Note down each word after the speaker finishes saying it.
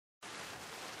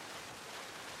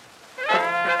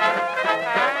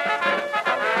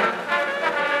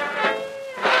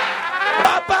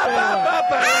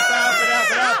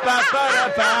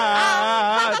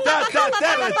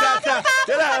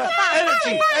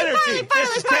Energy.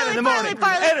 This is 10 in the morning.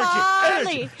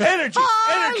 Energy.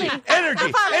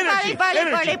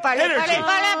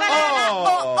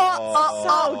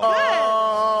 So good.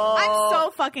 I'm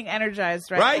so fucking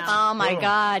energized right now. Oh, my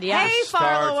God, yes. Hey,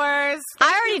 followers.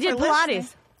 I already did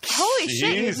Pilates. Holy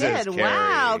shit, you Jesus, did. Carrie.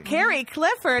 Wow. Carrie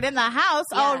Clifford in the house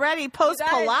already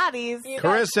post-Pilates.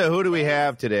 Carissa, who do we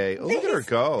have today? Oh, look at her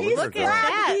go. Look at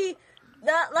that.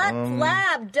 That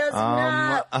flab does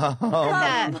not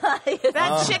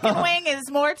That chicken wing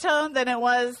is more toned than it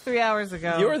was 3 hours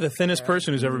ago. You're the thinnest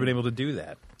person who's ever been able to do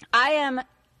that. I am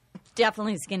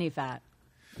definitely skinny fat.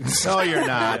 No, you're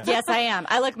not. Yes, I am.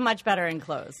 I look much better in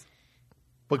clothes.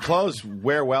 But clothes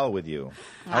wear well with you.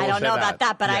 I don't know about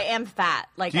that, but I am fat.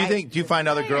 Like, Do you find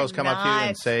other girls come up to you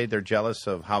and say they're jealous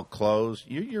of how clothes?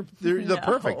 They're the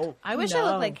perfect. I wish I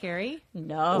looked like Carrie.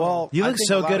 No. Well, You I look think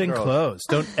so a lot good of in girls- clothes.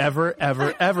 Don't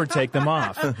ever take them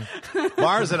off.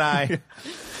 Mars and I.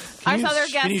 Our you- other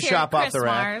guest can you here, shop off Chris the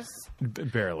rack? Mars.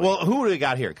 Barely. Well, who do we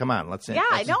got here? Come on, let's. Yeah,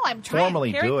 I know. I'm trying.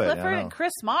 formally Carrie do it. I Clifford know. and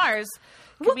Chris Mars,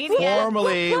 comedian.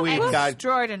 Formally, we've got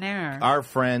extraordinaire. our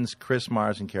friends Chris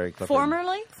Mars and Carrie Clifford.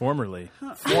 Formerly? Formally.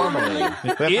 Formally.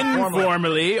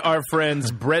 Informally, our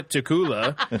friends Brett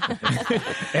Takula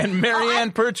and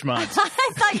Marianne Perchmont. I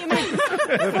thought you meant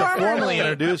formally formerly.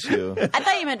 introduce you. I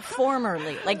thought you meant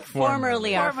formerly. Like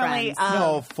formerly our Formerly, friends.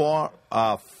 No,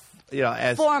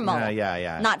 as Formal.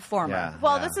 Yeah. Not formal. Yeah,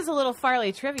 Well, yeah. this is a little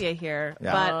Farley trivia here,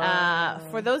 Yeah.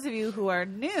 but for those of you who are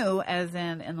new, as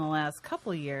in the last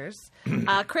couple years,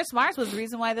 Chris Mars was the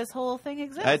reason why this whole thing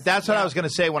exists. That's what I was going to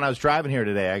say when I was driving here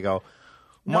today. I go,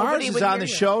 Mars Nobody is would on hear the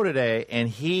you. show today, and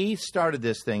he started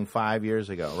this thing 5 years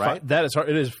ago, right? That is hard.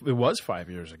 It was 5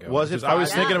 years ago. Was it Because I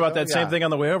was 5? thinking about that Yeah. same thing on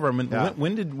the way over. I mean, Yeah.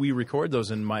 when did we record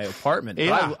those in my apartment? But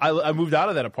Yeah. I moved out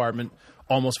of that apartment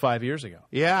almost 5 years ago.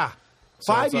 Yeah.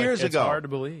 So 5 it's like- years it's ago. hard to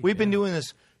believe, We've been yeah. doing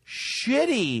this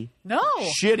shitty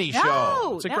shitty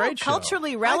show. It's a great show.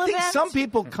 Culturally I relevant. think some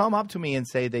people come up to me and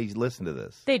say they listen to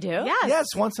this. They do? Yes. Yes,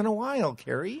 once in a while,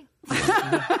 Carrie.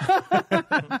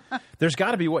 There's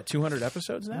got to be, 200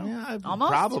 episodes now? Yeah,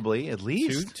 Almost. probably, at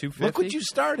least. 250? Look what you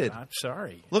started. I'm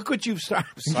sorry. Look what you've started.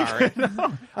 Sorry.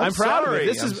 I'm proud of sorry.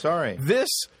 it. I'm sorry. This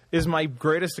is my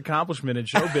greatest accomplishment in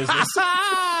show business.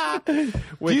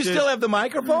 Do you still have the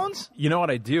microphones? You know what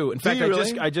I do? In fact, you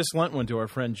really? I just lent one to our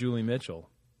friend Julie Mitchell.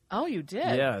 Oh, you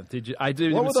did? Yeah, did you? I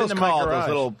did. What It were was those sitting in my called? Those garage.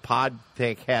 little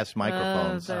podcast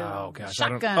microphones. Oh gosh!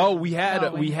 Shotgun. We had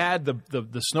No, we had the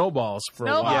snowballs for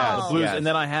a while. Snowballs. The blues, Yes. and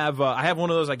then I have one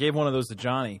of those. I gave one of those to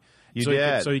Johnny. You so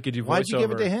did. He could do voiceover. Why'd you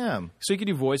give it to him? So he could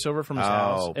do voiceover from his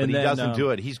house. Oh, but and he then, doesn't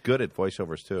do it. He's good at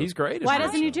voiceovers too. He's great. at Why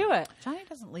doesn't voiceover. he do it? Johnny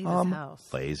doesn't leave his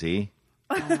house. Lazy.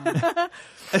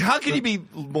 How can you be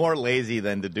more lazy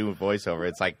than to do a voiceover?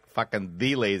 It's like fucking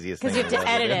the laziest thing. Because you have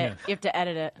to in the world. edit it. You have to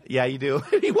edit it. Yeah, you do.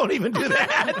 He won't even do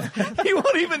that. He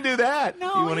won't even do that.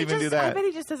 No, he won't even do I that. bet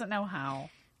he just doesn't know how.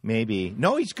 Maybe.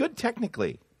 No, he's good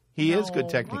technically. He is good No,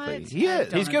 technically. what? He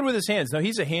is. He's good with his hands. No,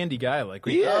 he's a handy guy. Like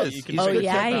He is. You can He's Oh, good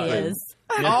yeah, he technically. is.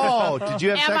 Oh, did you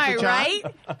have Am sex I with John? right?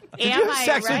 Did you have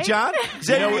sex with John? Is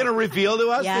that what you're going to reveal to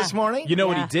us Yeah. this morning? You know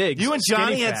what Yeah. he digs? You and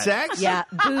Johnny Skinny had fat. sex? Yeah.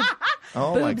 Boob,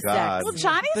 Oh boob my sex. God. Well,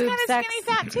 Johnny's Boob kind of sex. skinny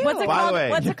fat, too. What's it By the called? way-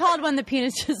 What's it called when the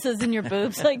penis just is in your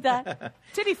boobs like that?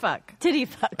 Titty fuck. Titty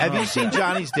fuck. Have you seen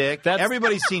Johnny's dick? That's-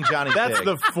 Everybody's seen Johnny's That's dick.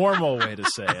 the formal way to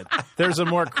say it. There's a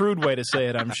more crude way to say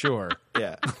it, I'm sure.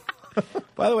 Yeah.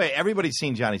 By the way, everybody's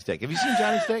seen Johnny's dick. Have you seen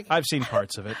Johnny's dick? I've seen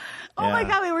parts of it. Oh, my Yeah.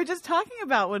 God. We were just talking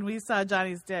about when we saw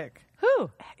Johnny's dick. Who?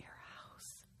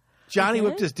 Johnny He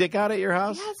whipped did? his dick out at your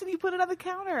house? Yes, and he put it on the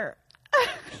counter.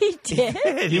 He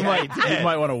did? You might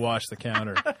want to wash the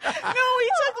counter. No, he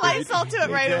took Lysol to it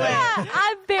right away.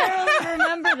 I barely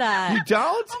remember that. You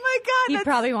don't? Oh, my God. He that's-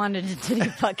 probably wanted to titty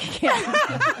fuck again.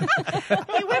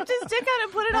 He whipped his dick out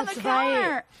and put it on the That's counter.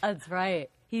 right. That's right.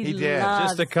 He did. loves-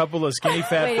 Just a couple of skinny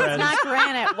fat Wait, it's friends. not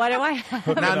granite. What do I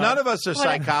have? Now, none of us are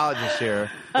psychologists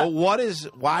here. But why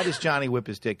does Johnny whip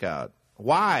his dick out?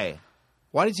 Why?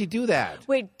 Why does he do that?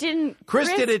 Wait, didn't Chris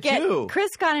did it too. Chris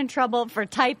got in trouble for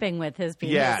typing with his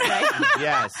penis. Yes. Right?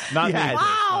 Yes. Not me. yes.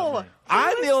 Wow.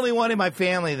 I'm the only one in my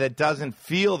family that doesn't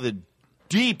feel the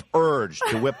deep urge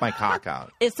to whip my cock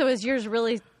out. So is yours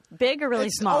really big or really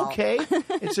It's small? okay.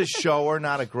 It's a shower,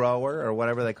 not a grower, or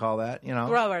whatever they call that. You know.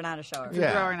 Grower, not a shower.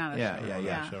 Yeah. grower, not a yeah, shower. yeah,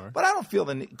 Yeah. But I don't feel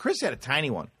the need. Chris had a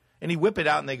tiny one, and he whip it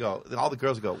out, and they go. All the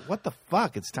girls go, "What the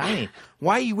fuck? It's tiny.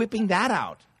 Why are you whipping that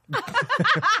out?" But,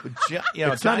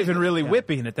 It's not even really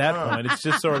whipping at that point. It's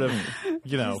just sort of,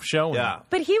 showing. Yeah.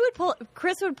 But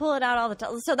Chris would pull it out all the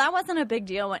time. So that wasn't a big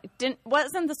deal.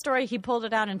 Wasn't the story he pulled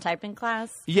it out in typing class?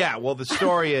 Yeah, well, the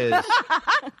story is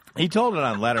he told it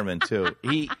on Letterman too.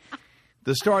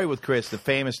 The story with Chris, the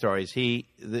famous story, is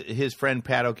his friend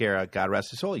Pat O'Gara, God rest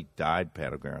his soul, he died,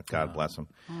 Pat O'Gara, God bless him.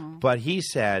 But he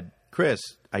said, Chris,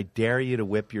 I dare you to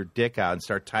whip your dick out and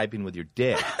start typing with your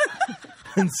dick.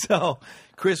 And so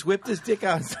Chris whipped his dick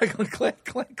out and started going click,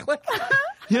 click, click,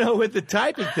 with the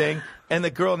typing thing. And the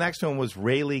girl next to him was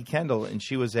Rayleigh Kendall, and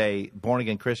she was a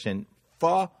born-again Christian.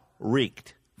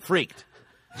 Freaked.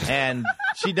 And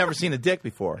she'd never seen a dick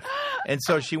before. And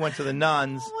so she went to the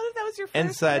nuns. What if that was your first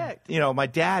and said, dick? My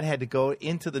dad had to go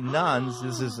into the nuns.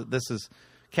 This is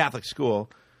Catholic school,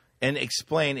 and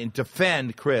explain and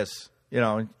defend Chris.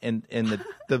 And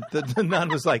the nun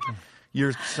was like,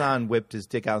 "Your son whipped his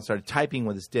dick out and started typing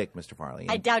with his dick, Mr. Farley."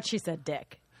 I doubt she said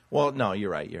dick. Well, no,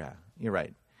 you're right. You're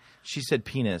right. She said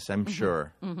penis. I'm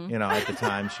sure. At the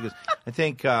time, she goes, "I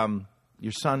think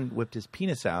your son whipped his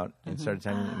penis out and started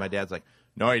typing." And my dad's like,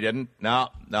 "No, he didn't. No,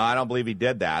 I don't believe he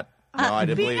did that. No, I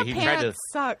didn't Being believe a he tried to." parent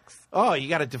sucks. Oh, you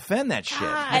got to defend that shit.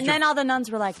 And then all the nuns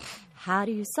were like, how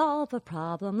do you solve a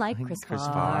problem like Chris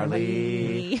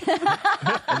Farley?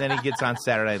 And then he gets on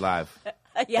Saturday Night Live.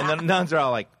 Yeah. And the nuns are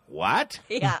all like, "What?"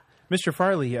 Yeah. Mr.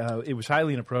 Farley, it was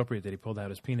highly inappropriate that he pulled out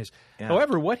his penis. Yeah.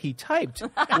 However, what he typed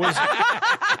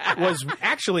was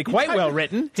actually quite well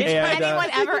written. Did anyone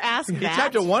ever ask He that?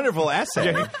 typed a wonderful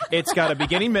essay. It's got a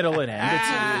beginning, middle, and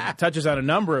end. It touches on a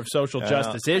number of social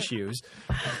justice issues.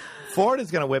 Ford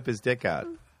is going to whip his dick out.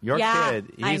 Your Yeah,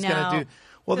 kid. I He's going know. to do.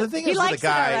 Well, the thing He is with likes the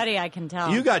guy. it already, I can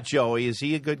tell. You got Joey. Is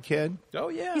he a good kid? Oh,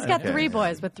 yeah. He's got Okay. 3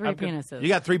 boys with 3 I've got- penises. You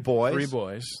got 3 boys.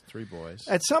 3 boys.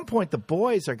 At some point, the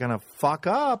boys are going to fuck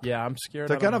up. Yeah, I'm scared.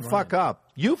 They're going to fuck up.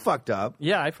 You fucked up.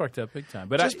 Yeah, I fucked up big time.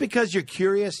 But Just because you're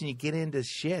curious and you get into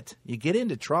shit. You get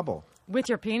into trouble. With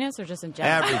your penis or just in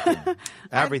general? Everything.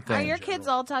 Everything. Are your kids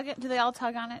all tugging? Do they all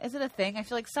tug on it? Is it a thing? I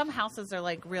feel like some houses are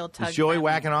like real tug. Is Joey friendly.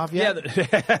 whacking off Yeah,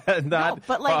 yet? not.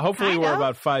 but, like, hopefully, kind we're of.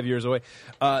 about 5 years away.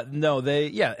 No, they.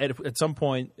 Yeah, at some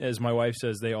point, as my wife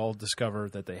says, they all discover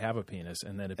that they have a penis,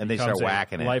 and then And they becomes start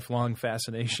whacking a it. lifelong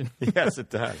fascination. Yes, it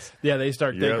does. Yeah, they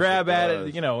start. They Yes, grab it at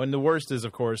does. it, And the worst is,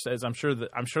 of course, as I'm sure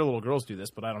little girls do this,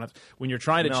 but I don't have. When you're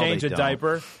trying to No, change they a don't.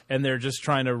 diaper, and they're just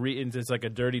trying to it's like a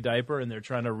dirty diaper, and they're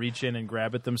trying to reach in and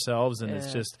grab it themselves, and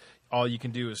it's just all you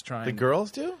can do is try. The and, girls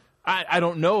do? I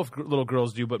don't know if little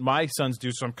girls do, but my sons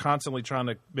do. So I'm constantly trying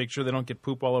to make sure they don't get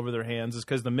poop all over their hands. Is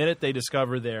because the minute they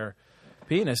discover their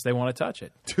penis, they want to touch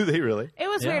it. Do they really? It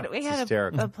was Yeah, weird. We it's had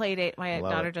hysterical. a play date. My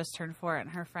Love daughter it. just turned 4, and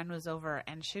her friend was over,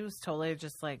 and she was totally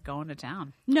just like going to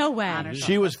town. No on way. herself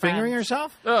She was with friends. fingering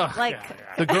herself? Like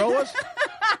The girl was?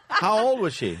 How old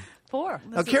was she? 4.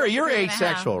 Oh, Carrie, you're 3.5.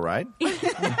 asexual, right?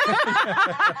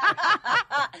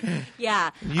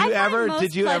 Yeah. You I find ever- most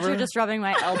did you pleasure ever- just rubbing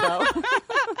my elbow.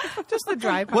 just the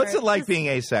dry part. What's it like being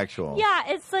asexual? Yeah,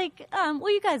 it's like,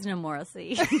 well, you guys know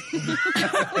Morrissey.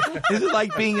 Is it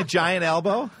like being a giant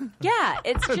elbow? Yeah,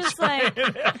 it's just like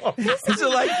Is it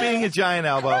like being a giant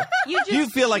elbow? you just Do you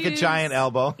feel like a choose- giant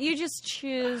elbow? You just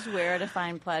choose where to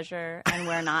find pleasure and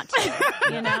where not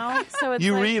to. So it's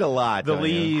You like, read a lot. The don't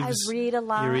you? I leaves. read a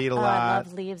lot. You read a Oh, I lot.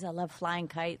 love leaves. I love flying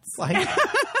kites. Like,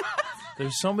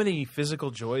 There's so many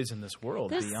physical joys in this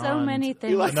world. There's beyond so many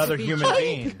things. another to be human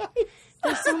being.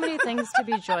 There's so many things to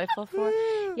be joyful for.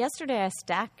 Yesterday, I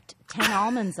stacked 10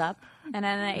 almonds up and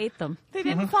then I ate them. They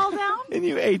didn't fall down. and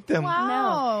you ate them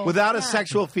Wow. without a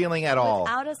sexual feeling at all.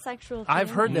 Without a sexual. I've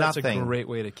heard feeling. that's Nothing. a great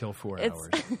way to kill 4 It's-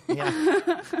 hours.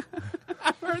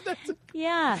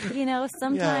 Yeah. Yeah,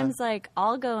 sometimes like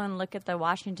I'll go and look at the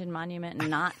Washington Monument and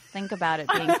not think about it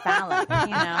being phallic.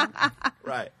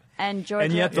 Right. And Georgia.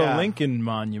 And yet the Yeah. Lincoln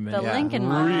Monument. The Yeah. Lincoln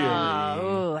Really? Monument.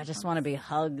 Oh, I just want to be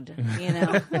hugged,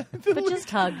 but just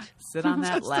hugged. Sit on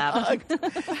that lap.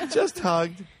 Just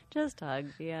hugged. Just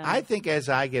hugged, yeah. I think as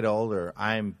I get older,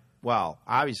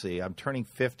 obviously, I'm turning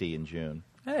 50 in June.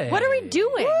 Hey. What are we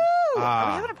doing? Are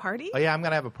we having a party? Oh, yeah, I'm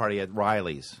going to have a party at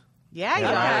Riley's. Yeah, you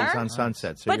Riley's are. on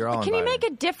Sunset, so But you're all can you invited.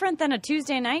 make it different than a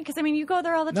Tuesday night? Because, you go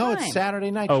there all the No, time. it's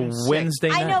Saturday night. Oh, June 6th. Wednesday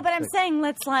night. I know, but I'm saying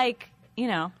let's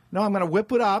No, I'm going to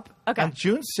whip it up Okay. on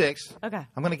June 6th. Okay.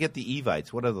 I'm going to get the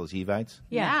Evites. What are those Evites?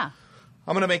 Yeah.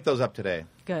 I'm going to make those up today.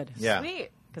 Good. Yeah. Sweet.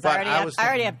 Because But I was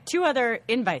already thinking- have 2 other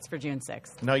invites for June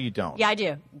 6th. No, you don't. Yeah, I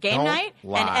do. Game Don't night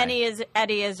lie. and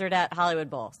Eddie Izzard at Hollywood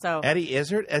Bowl. So Eddie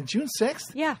Izzard at June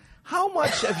 6th? yeah, How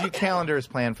much of your calendar is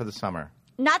planned for the summer?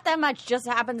 not that much. Just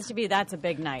happens to be that's a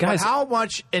big night. Guys, But how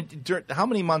much? How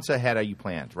many months ahead are you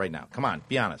planned right now? Come on,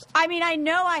 be honest. I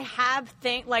know I have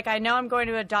I know I'm going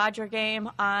to a Dodger game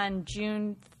on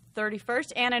June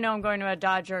 31st, and I know I'm going to a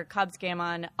Dodger Cubs game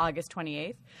on August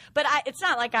 28th. But it's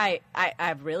not like I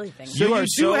really think. So You you are do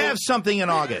so- have something in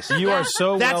August. You are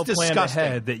so That's well planned disgusting.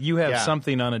 ahead that you have Yeah.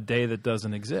 something on a day that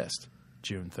doesn't exist.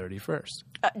 June 31st.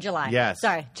 July. Yes.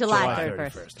 Sorry, July July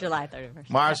 31st. 31st. July 31st.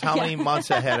 Mars, how many months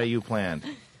ahead are you planned?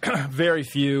 Very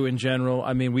few in general.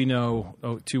 I mean, we know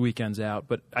 2 weekends out,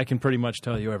 but I can pretty much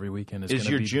tell you every weekend is Is gonna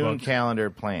your be June booked. calendar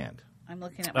planned? I'm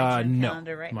looking at my June No.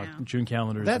 calendar right My now. June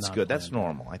calendar is That's not good. That's planned.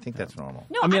 normal. I think that's normal.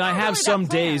 No, I mean, I'm I not have really some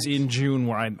that days planned. in June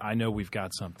where I know we've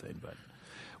got something, but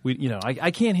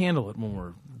I can't handle it when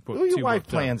we're booked. Well, your too wife booked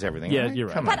up. plans everything, Yeah, right? you're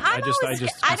right. Come But on. I'm I just always,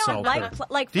 I insult don't like her.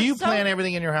 like. Do for you so- plan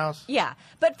everything in your house? Yeah,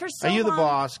 but for so Are you the long-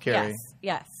 boss, Carrie?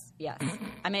 Yes.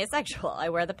 I'm asexual. I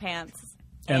wear the pants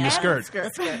And the skirt. The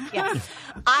skirt. Yeah.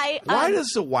 I. Why does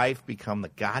the wife become the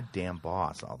goddamn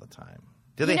boss all the time?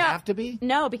 Do they you know, have to be?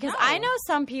 No, because I know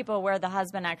some people where the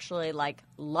husband actually like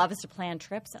loves to plan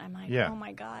trips, and I'm like, Yeah. oh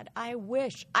my god, I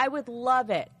wish I would love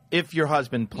it. If your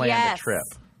husband planned Yes. a trip.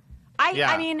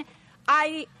 I mean,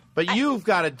 But you've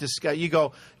got to discuss. You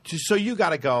go. So you got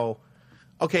to go.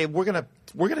 Okay, we're gonna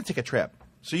take a trip.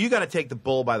 So you got to take the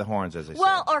bull by the horns, as they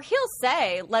well, say. or he'll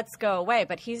say, let's go away,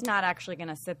 but he's not actually going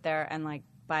to sit there and like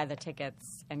buy the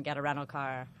tickets and get a rental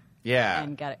car. Yeah,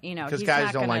 And get because he's guys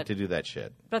not don't gonna- like to do that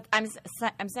shit. But I'm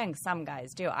saying some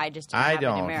guys do. I just didn't I happen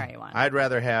don't. to marry one. I'd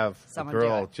rather have Someone a do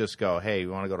girl it. just go, "Hey, you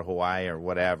want to go to Hawaii or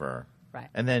whatever?" Right.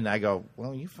 And then I go,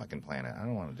 "Well, you fucking plan it. I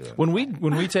don't want to do it." When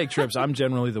we take trips, I'm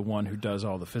generally the one who does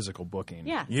all the physical booking.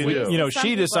 Yeah. You We- do. Some she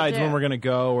people decides do. when we're going to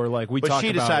go, or like we but talk she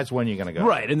about decides it. when you're going to go.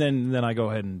 Right, and then I go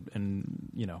ahead and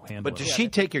handle But it. does she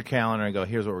take your calendar and go,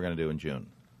 "Here's what we're going to do in June"?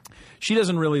 She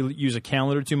doesn't really use a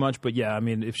calendar too much, but yeah, I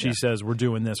mean, if she says we're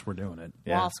doing this, we're doing it.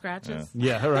 Yeah. Wall scratches.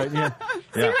 Yeah, right. Yeah.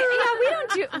 Yeah.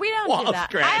 We don't Wall do that.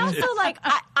 I scratches.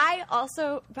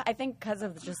 also like I think because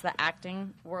of just the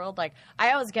acting world, like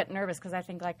I always get nervous because I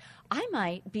think like I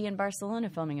might be in Barcelona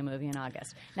filming a movie in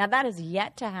August. Now that is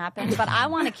yet to happen, but I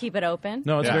want to keep it open.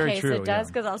 No, it's in very case true, it does,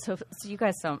 yeah. because also you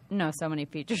guys know so many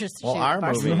features to Well, shoot our in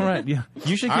Barcelona. movie- All right. Yeah.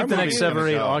 You should Our keep the next movie's 7 or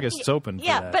gonna 8 go. Augusts open. For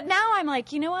Yeah, that. but now I'm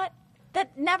like, you know what?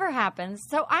 That never happens.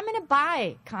 So I'm going to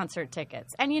buy concert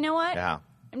tickets, and you know what? Yeah.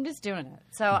 I'm just doing it.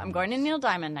 So I'm going to Neil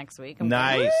Diamond next week. I'm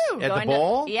Nice. Going, At the going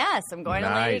Bowl? To, yes, I'm going to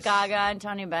Lady Nice. Gaga and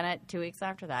Tony Bennett 2 weeks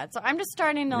after that. So I'm just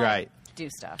starting to like, Right. do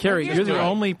stuff. Carrie, Here's you're the my-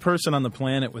 only person on the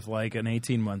planet with like an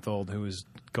 18-month-old who is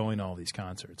going to all these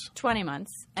concerts. 20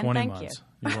 months. And 20 thank months.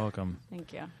 you. You're welcome.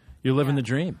 Thank you. You're living the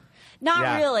dream. Not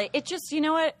Yeah. really. It just, you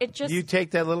know what? It just You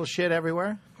take that little shit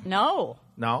everywhere? no.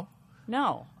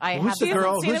 I Who's the haven't.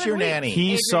 girl? seen Who's him your in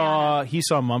weeks. nanny? He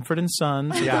saw Mumford and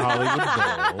Sons at the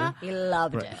Hollywood Bowl. He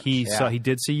loved Right. it. He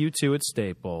did see you two at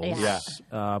Staples. Yeah.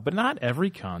 But not every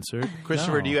concert.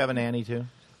 Christopher, No. do you have a nanny too?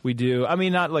 We do. I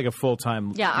mean, not like a full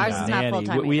time. Yeah, ours is not nanny.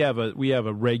 full-time We have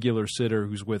a regular sitter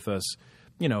who's with us.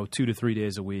 2 to 3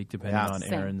 days a week, depending Yeah. on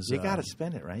Same. errands. You got to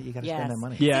spend it, right? You got to spend that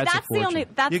money. Yeah, See, it's a that's the only.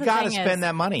 fortune. That's You the got to thing is- spend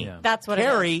that money. Yeah. That's what it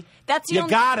Carrie, is. That's the you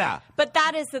only, gotta. But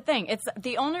that is the thing. It's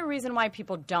the only reason why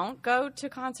people don't go to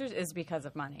concerts is because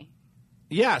of money.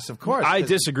 Yes, of course. I 'cause-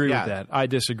 disagree yeah. with that. I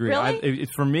disagree.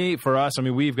 Really? For us, I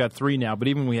mean, we've got 3 now, but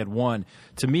even when we had 1,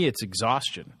 to me, it's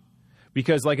exhaustion.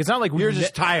 Because, like, it's not like You're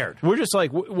just tired. We're just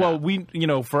like,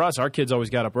 for us, our kids always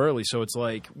got up early, so it's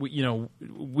like, we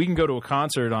can go to a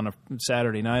concert on a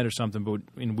Saturday night or something, but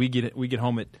we get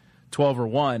home at 12 or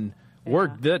 1.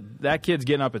 That kid's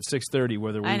getting up at 6:30,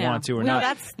 whether we I know. want to or No,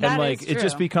 not. that and like, is it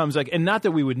just true. becomes like, and not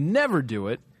that we would never do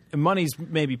it. And money's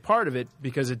maybe part of it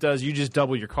because it does. You just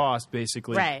double your cost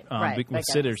basically, Right. with Like a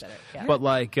sitters. sitter, yeah. But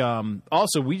like,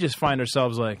 also we just find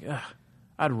ourselves like, ugh,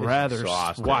 I'd rather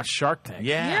exhausting. watch Shark Tank.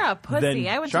 Yeah. You're a pussy. Then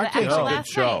I went Shark to the Tank's Echo a good last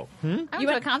show. night. I went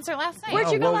to a concert last night.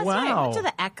 Where'd you go Oh, last wow. night? I went to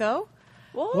the Echo.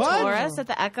 What? Taurus at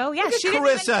the Echo. Yeah, Look at she didn't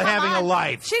even Carissa come having a on.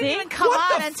 life. She didn't See? even come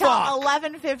What on the until fuck?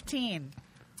 11:15.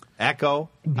 Echo?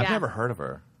 I've Yeah. never heard of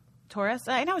her. Taurus,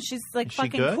 I know she's like Is she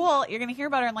fucking good? cool. You're gonna hear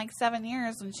about her in like 7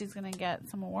 years, and she's gonna get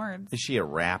some awards. Is she a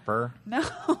rapper? No,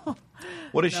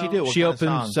 What does she do? What She kind of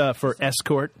opens songs? for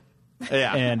Escort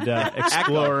Yeah. and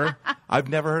Explorer. I've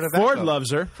never heard of Ford Echo.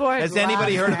 loves her. Has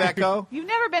anybody heard of Echo? you've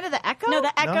never been to the Echo? No,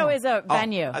 the Echo No. is a Oh,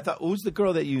 venue. I thought, who's the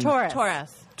girl that you... Taurus.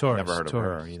 Taurus. Taurus. Never heard of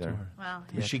Taurus, her either. Taurus. Wow.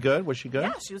 Was she good? Was she good?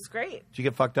 Yeah, she was great. Did you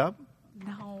get fucked up?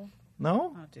 No,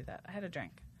 No? I don't do that. I had a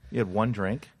drink. You had one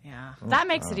drink? Yeah. That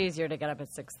makes it easier to get up at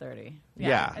 6:30.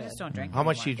 Yeah. I just don't drink. How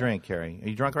much do anymore. you drink, Carrie? Are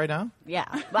you drunk right now? Yeah,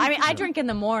 but I mean, I drink in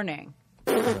the morning.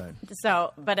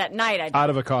 So, but at night I drink Out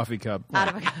of a coffee cup. out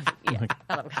of a coffee. Yeah,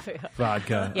 out of a coffee.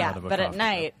 Vodka. Yeah, out of a but at coffee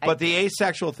night. But the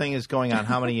asexual thing is going on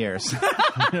how many years?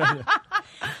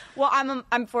 Well,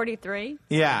 I'm 43.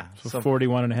 yeah. cup.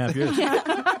 41 and a half years.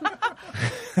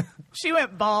 She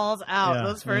went balls out Yeah,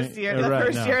 those first right, year, right, the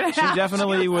first no. year and a half. She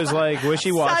definitely was like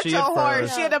wishy-washy such a at horse.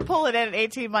 first. She had to pull it in at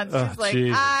 18 months. Oh, She's like,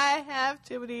 Jesus. I have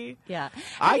too many. Yeah.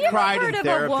 I Have you ever cried heard in of a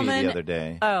therapy woman- the other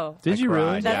day. Oh. Did you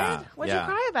really? Cried, yeah. What'd yeah.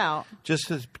 you cry about?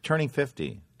 Just as turning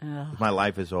 50. My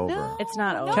life is over. No. It's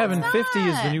not over. Kevin, it's 50 is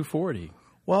the not. new 40.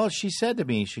 Well, she said to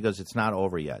me, she goes, it's not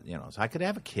over yet. You know, so I could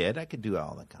have a kid. I could do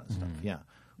all that kind of stuff. Yeah.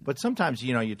 But sometimes,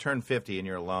 you know, you turn 50 and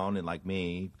you're alone and like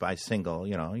me, by single,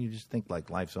 you know, you just think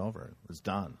like life's over. It's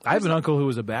done. I have an uncle who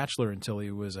was a bachelor until he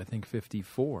was, I think,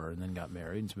 54 and then got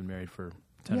married. He's been married for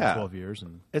 10 Yeah. or 12 years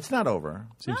and It's not over.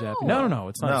 seems happy. No,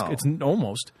 it's not. No. It's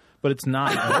almost, but it's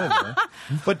not over.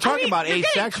 But talking about you're getting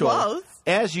asexual, close.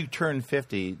 as you turn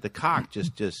 50, the cock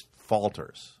just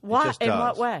falters. It What? just In does.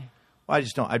 what way? Well, I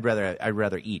just don't. I'd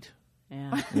rather eat.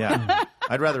 Yeah. Yeah.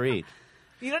 I'd rather eat.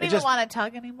 You don't It even just- want to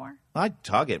tug anymore? I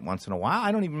tug it once in a while.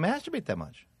 I don't even masturbate that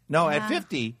much. No, at Yeah.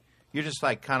 50, you're just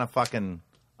like kind of fucking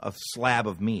a slab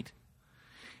of meat.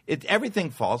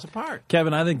 Everything falls apart.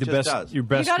 Kevin, I think the Just best does. your You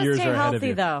best got to years stay are ahead of healthy,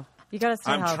 you. though. You got to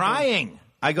stay I'm healthy. trying.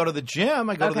 I go to the gym.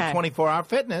 I go to the Okay. 24-hour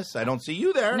fitness. I don't see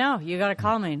you there. No, you got to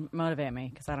call me and motivate me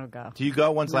because I don't go. Do you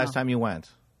go? When's the No. last time you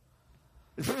went?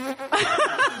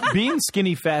 Being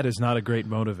skinny fat is not a great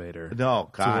motivator No,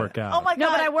 to God. work out. Oh my No,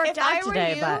 god! but I worked if out I were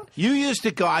today, you, but- You used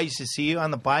to go. I used to see you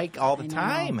on the bike all the I know.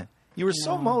 time. You were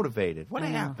so motivated. What I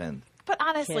know. happened? But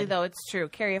honestly, Kid. though, it's true,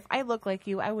 Carrie. If I look like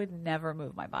you, I would never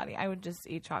move my body. I would just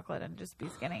eat chocolate and just be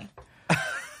skinny.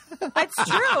 It's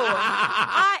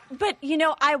true. But you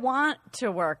know, I want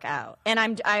to work out, and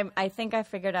I think I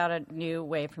figured out a new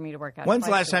way for me to work out. When's the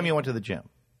twice last a time you week. went to the gym?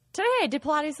 Today I did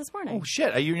Pilates this morning. Oh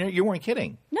shit! You weren't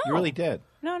kidding. No. You really did.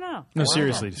 No. No,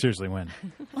 seriously, when?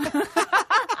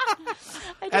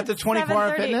 I did At the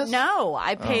 24-hour 7:30. fitness? No,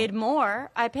 I paid more.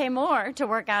 I pay more to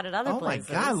work out at other Oh my places.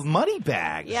 God! Money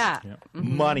bags. Yeah,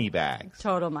 Money bags.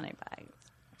 total money bags.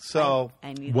 So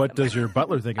I need What them. does your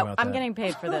butler think about that? I'm getting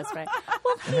paid for this, right?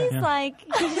 Well, he's like,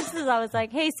 he just is always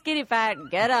like, "Hey, skinny fat,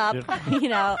 get up," you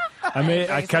know.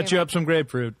 I cut you up some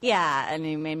grapefruit. Yeah, and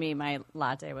he made me my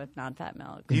latte with non-fat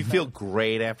milk. do you feel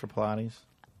great after Pilates?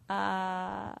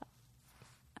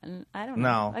 And I don't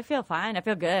know. No. I feel fine. I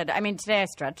feel good. I mean, today I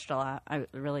stretched a lot. I was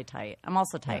really tight. I'm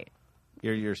also tight.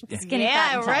 You're Skinny yeah,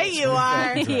 fat and right. tight. You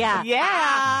are. Yeah.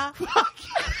 Yeah.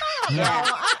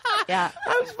 Yeah.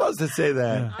 I'm supposed to say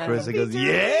that. Chris goes, yeah.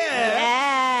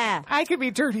 Yeah. I could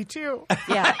be dirty too.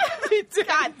 Yeah.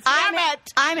 God damn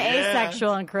it. I'm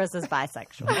asexual and Chris is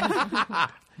bisexual.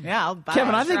 Yeah, I'll buy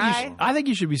Kevin, a I think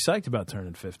you should be psyched about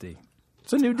turning 50.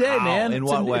 It's a new day, man. In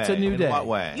It's what a, way? It's a new day. In what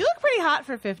way? You look pretty hot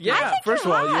for 50. Yeah, think first of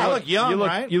you're all, hot. I look young, you look,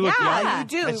 right? You look Yeah, young. you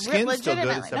do. My skin's still good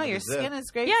Legitimately. except No, for your the zip. skin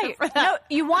is great. Yeah, except for that. no,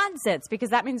 you want zits because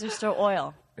that means there's still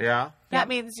oil. Yeah. That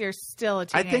means you're still a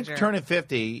I teenager. think turning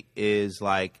 50 is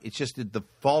like, it's just the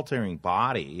faltering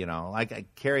body, you know? Like, I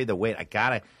carry the weight.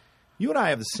 You and I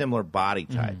have the similar body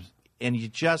types. And you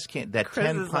just can't, that Chris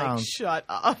 10 is like, pounds. shut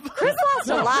up. Chris lost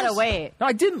a lot of weight. No,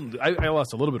 I didn't. I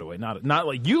lost a little bit of weight. Not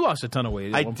like you lost a ton of weight.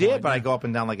 at I one did, point. but I go up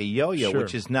and down like a yo-yo, Sure.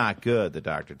 which is not good, the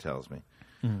doctor tells me.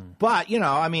 But, you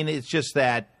know, I mean, it's just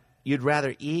that you'd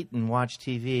rather eat and watch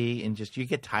TV and you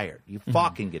get tired. You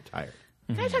fucking get tired.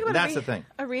 Can I talk about That's the thing.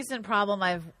 a recent problem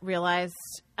I've realized?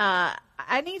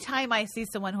 Anytime I see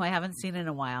someone who I haven't seen in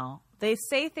a while, they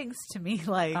say things to me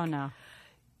like, Oh no.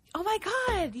 "Oh my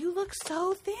God, you look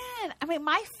so thin." I mean,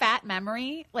 my fat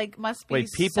memory must be. Wait,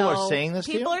 people are so- saying this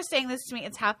to you? People are saying this to me.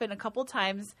 It's happened a couple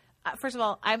times. First of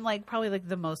all, I'm probably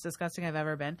the most disgusting I've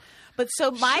ever been. But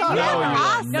so my Shut memory,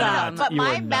 up. You are no, not. but You my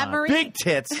are not. memory, Big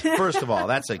tits, first of all.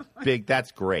 That's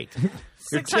great.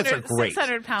 Your tits are great.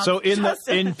 600 pounds. So Just-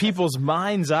 in people's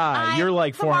mind's eye, you're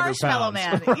like the 400 Marshmallow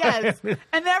pounds. Man, yes.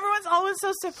 And everyone's always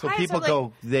so So surprised. people I'm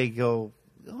like, they go,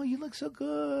 oh, you look so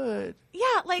good. yeah,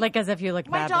 Like as if you look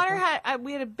my bad daughter before. had.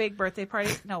 We had a big birthday party.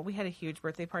 No, we had a huge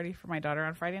birthday party for my daughter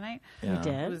on Friday night. You It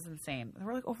did? was insane. There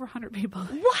were like over 100 people.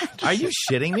 What? Are you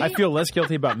shitting me? I feel less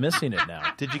guilty about missing it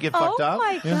now. Did you get Oh fucked up?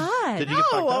 my god. Did you get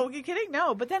fucked No, up? are you kidding?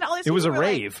 No, but then all these It was a people were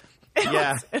like- rave.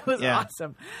 Yeah. It was Yeah.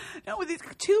 awesome. No, with these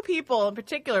two people in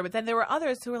particular, but then there were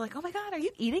others who were like, "Oh my God, are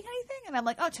you eating anything?" And I'm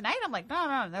like, "Oh, tonight." I'm like, "No,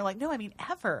 no." And they're like, "No, I mean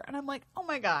ever." And I'm like, "Oh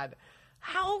my God,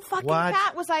 how fucking What?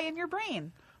 fat was I in your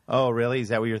brain?" Oh, really? Is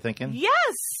that what you're thinking?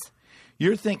 Yes.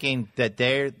 You're thinking that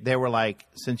they were like,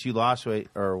 since you lost weight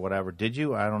or whatever, did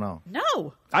you? I don't know.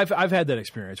 No. I've had that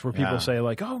experience where people Yeah. say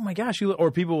like, "Oh my gosh," or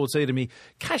people will say to me,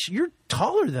 "Gosh, you're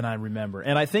taller than I remember,"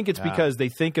 and I think it's because they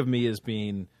think of me as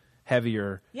being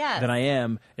heavier Yes. than I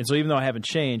am, and so even though I haven't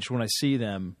changed, when I see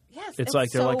them, Yes, it's it's like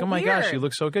they're so like, "Oh my gosh, weird. you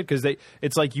look so good," because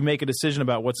it's like you make a decision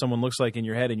about what someone looks like in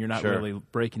your head, and you're not Sure. really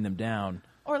breaking them down.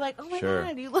 Or like, oh my Sure.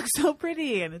 God, you look so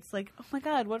pretty. And it's like, oh my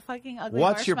God, what fucking ugly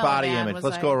What's your marshmallow body man image? was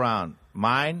Let's I? go around.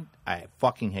 Mine, I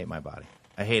fucking hate my body.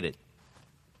 I hate it.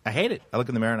 I hate it. I look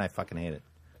in the mirror and I fucking hate it.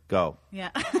 Go.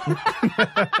 Yeah.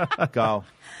 Go.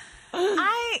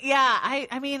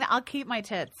 I mean, I'll keep my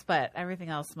tits, but everything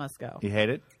else must go. You hate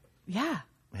it? Yeah.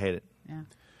 Hate it. Yeah.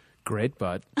 Great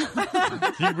butt. Do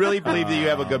you really believe that you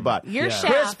have a good butt? Your Yeah.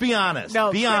 shaft. Chris, be honest.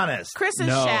 No, be honest. Chris's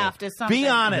No. shaft is something. Be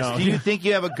honest. No. Do you think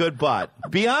you have a good butt?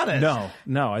 Be honest.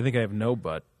 No, I think I have no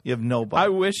butt. You have no butt. I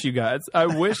wish you guys. I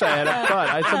wish I had a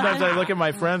butt. Sometimes I look at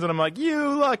my friends and I'm like, you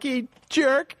lucky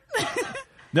jerk.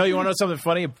 No, you want to know something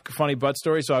funny? A funny butt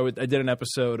story. So I did an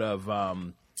episode of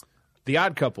The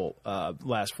Odd Couple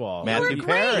last fall. Matthew You were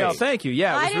Perry. great. Yeah, thank you.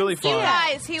 Yeah, it I was didn't really see fun. You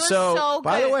guys, he was so good.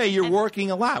 By the way, you're And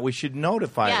working a lot. We should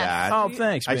notify Yes. that. Oh,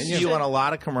 thanks, I man. see you on a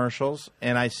lot of commercials,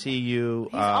 and I see you.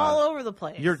 He's all over the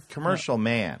place. You're a commercial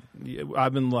man.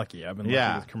 I've been lucky. I've been lucky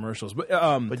Yeah. with commercials. But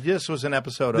But this was an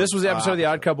episode of. this was the episode of The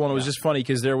Odd Couple, and it was just funny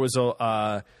because there was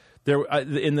a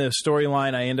in the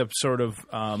storyline. I end up sort of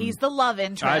He's the love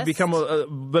interest. I become a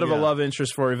bit of a Yeah. love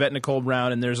interest for Yvette Nicole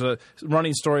Brown, and there's a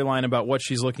running storyline about what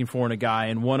she's looking for in a guy,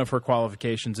 and one of her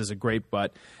qualifications is a great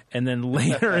butt. And then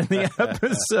later in the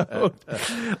episode,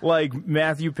 like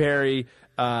Matthew Perry,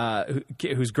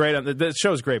 who's great on the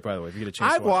show's great, by the way. If you get a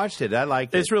chance, I've to watch watched it. I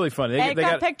liked it. It's really funny. It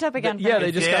got picked up again Yeah, for they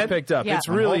me. just It got did? picked up. Yeah. It's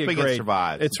I'm really hoping a it great.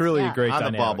 survives. It's really Yeah. a great On the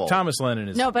dynamic. bubble. Thomas Lennon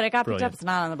is No, but it got picked brilliant. up. It's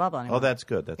not on the bubble anymore. Oh, that's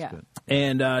good. That's Yeah. good.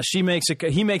 And he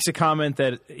makes a comment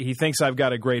that he thinks I've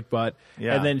got a great butt,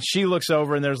 Yeah. and then she looks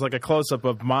over and there's like a close up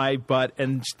of my butt,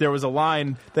 and there was a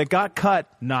line that got cut.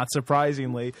 Not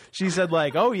surprisingly, she said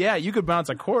like, "Oh yeah, you could bounce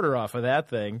a quarter off of that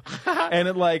thing," and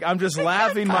I'm just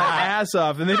laughing my ass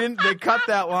off. And they cut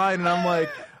that line, and I'm like,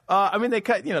 I mean they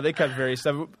cut various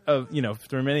stuff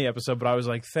through many episodes, but I was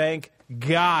like, thank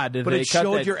God But they it cut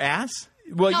showed that. your ass?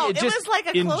 Well, No, it it just was like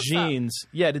a in close-up. jeans.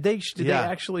 Yeah, did they Yeah.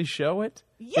 actually show it?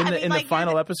 Yeah, in I the, mean, in like, the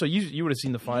final you're- episode. You would have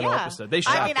seen the final Yeah. episode. They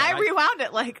shot I mean, that. I rewound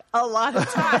it like a lot of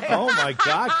times. Oh my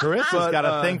God, Chris has got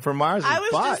a thing for Mars' I was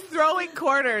butt. just throwing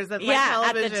quarters at my Yeah,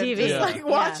 at the television, TV. just Yeah. like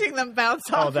watching them bounce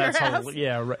off Oh, that's your ass.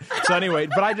 yeah. Right. So anyway,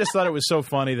 but I just thought it was so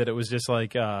funny that it was just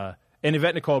like, and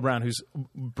Yvette Nicole Brown, who's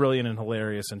brilliant and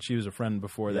hilarious, and she was a friend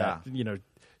before that. Yeah.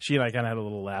 She and I kind of had a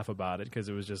little laugh about it because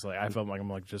it was just like I felt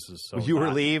like this is so. You were not-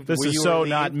 relieved? This Were is you so relieved?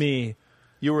 not me.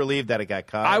 You were relieved that it got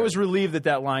cut? I was relieved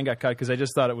that line got cut because I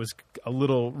just thought it was a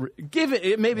little.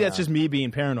 Maybe that's just me being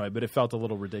paranoid, but it felt a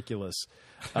little ridiculous.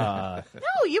 No,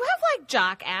 you have like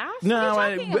jock ass. No,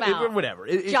 what are you talking about? whatever.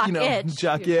 Jock itch.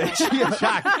 Jock itch.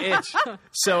 Jock itch.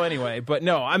 So anyway, but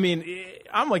no, I mean,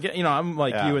 I'm like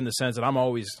Yeah. you in the sense that I'm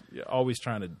always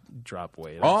trying to drop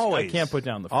weight. Always. I can't put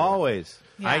down the food. Always.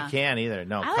 Yeah. I can't either.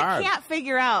 No, I carbs. can't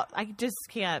figure out. I just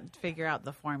can't figure out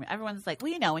the formula. Everyone's like,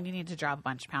 well, when you need to drop a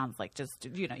bunch of pounds, like just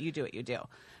you do what you do.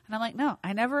 And I'm like, no,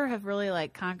 I never have really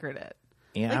like conquered it.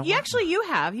 Yeah, Like you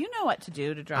have. You know what to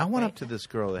do to drop. I went weight. up to this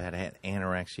girl that had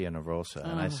anorexia nervosa,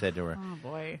 and I said to her, Oh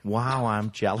boy. "Wow,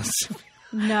 I'm jealous."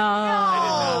 No.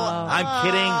 I'm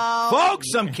kidding, folks.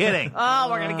 I'm kidding. Oh,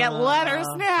 we're gonna get letters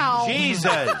now.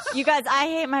 Jesus, You guys, I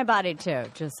hate my body too,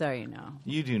 just so you know.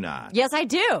 you do not. Yes, I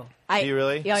do. Do you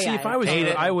really? Oh, yeah, See, if I was hate you,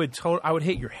 it. I would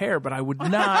hate your hair, but I would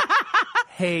not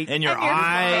hate. And your And your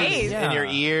eyes, face. and your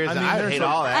ears. I mean, I there's hate a-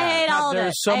 all that. I hate all of it.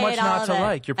 There's so I much hate all not of to it.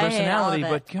 like. Your I hate all personality, of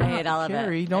but it. I hate all of it.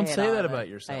 Carrie, I don't hate say all that of about it.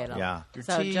 yourself. I hate all Yeah. of it. Your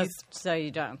So teeth. just so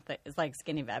you don't, it's like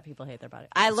skinny fat people hate their body.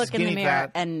 I look in the Skinny mirror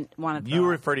fat. and want to. You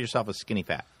refer to yourself as skinny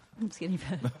fat. skinny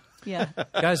fat. Yeah.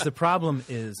 Guys, the problem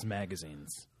is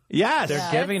magazines. Yes.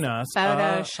 They're giving us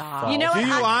Photoshop. You know Do what?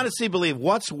 you honestly believe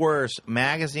what's worse,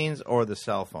 magazines or the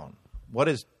cell phone?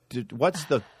 What's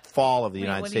the fall of the Wait,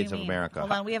 United what do you States of mean? America?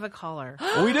 Hold on, we have a caller.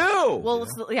 We do.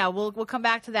 We'll come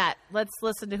back to that. Let's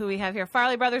listen to who we have here.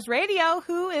 Farley Brothers Radio.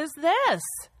 Who is this?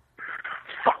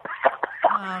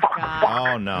 Oh God,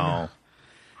 Oh no.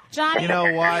 Johnny. You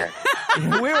know what?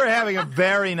 We were having a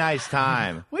very nice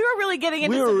time. we were really getting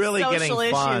into We were some really getting social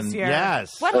issues fun. here.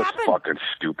 Yes. What That's happened? fucking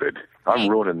stupid. I'm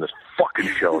ruining this fucking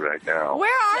show right now. Where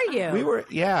are you? We were.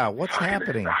 Yeah. What's Fucking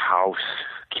happening? in the house.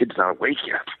 Kid's not awake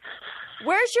yet.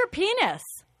 Where's your penis?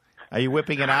 Are you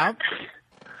whipping it out?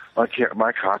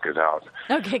 My cock is out.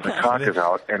 Okay, My good. cock is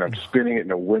out, and I'm spinning it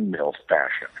in a windmill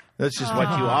fashion. This is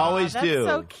what you always That's do.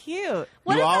 so cute.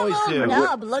 What You does always the little do.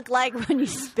 nub look like when you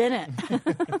spin it?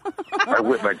 I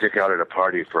whipped my dick out at a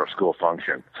party for a school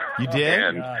function. You did?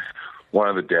 And one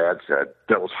of the dads said,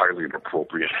 that was highly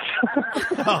inappropriate.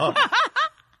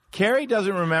 Carrie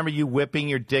doesn't remember you whipping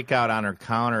your dick out on her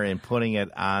counter and putting it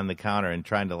on the counter and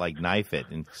trying to like knife it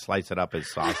and slice it up as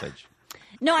sausage.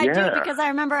 No, I do Yeah. because I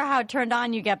remember how turned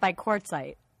on you get by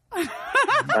Quartzite.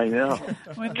 I know.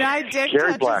 When my dick Carrie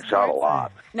touches blacks out a Bert's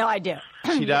lot. No, I do.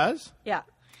 She does? Yeah.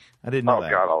 I didn't know Oh,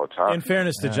 that. God, all the time. In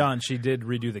fairness to John, she did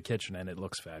redo the kitchen, and it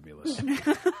looks fabulous.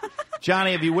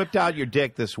 Johnny, have you whipped out your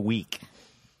dick this week?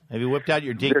 Have you whipped out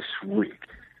your dick? This week.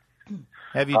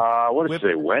 Have you? What did it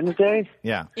say, Wednesday?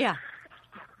 Yeah. Yeah.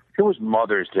 It was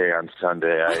Mother's Day on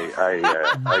Sunday.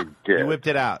 I did. You whipped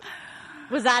it out.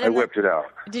 Was that I in whipped it out.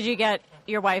 Did you get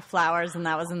your wife flowers and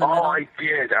that was in the Oh, middle? I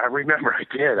did. I remember I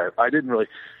did. I didn't really.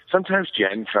 Sometimes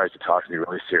Jen tries to talk to me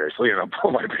really seriously, and I'll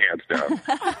pull my pants down.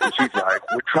 And she's like,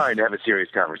 we're trying to have a serious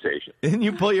conversation. Didn't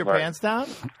you pull your Right. pants down?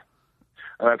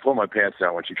 And I pull my pants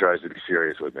down when she tries to be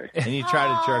serious with me. And you try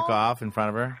to jerk off in front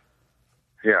of her?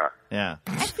 Yeah. Yeah.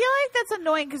 I feel like that's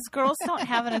annoying because girls don't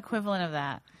have an equivalent of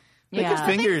that. You Yeah. can finger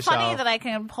Something yourself. funny that I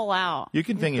can pull out. You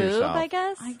can finger Boob, yourself. I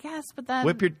guess. I guess, but then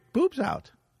Whip your boobs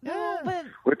out. No, but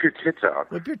Whip your tits out.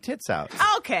 Whip your tits out.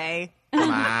 okay. Come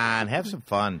on, have some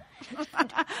fun.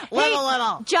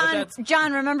 Little.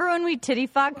 John, remember when we titty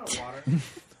fucked?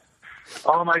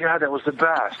 Oh, my God, that was the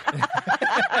best.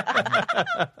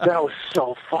 That was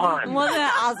so fun. Wasn't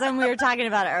it awesome? We were talking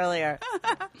about it earlier.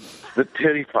 The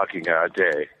titty fucking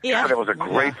day. Yeah. God, it was a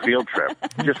great field trip.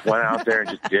 Just went out there and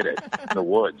just did it in the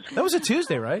woods. That was a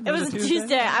Tuesday, right? It was a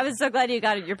Tuesday. I was so glad you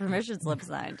got your permission slip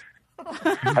signed.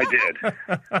 I did.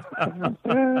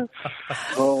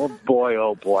 Oh,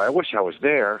 boy. I wish I was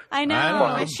there. I know. I know.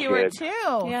 I wish you were Kid. too.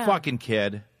 Yeah. Fucking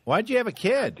kid. Why'd you have a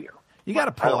kid? You got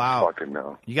to I pull don't out. fucking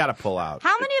know. You got to pull out.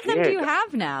 How many of them do Kid. you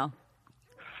have now?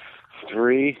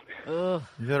 3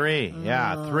 3.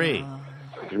 Yeah, 3.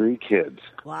 3 kids.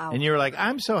 Wow. And you were like,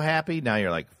 I'm so happy. Now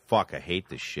you're like, fuck, I hate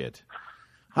this shit.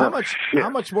 How Oh, much? shit. How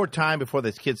much more time before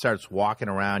this kid starts walking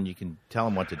around? You can tell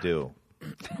him what to do.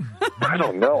 I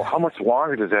don't know. How much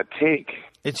longer does that take?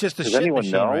 It's just a Does shit anyone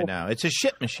machine know? right now. It's a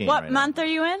shit machine. What right month are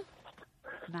you in?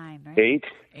 9, right? 8?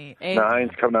 8. 9?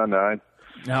 Coming on 9?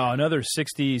 No, another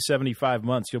 60, 75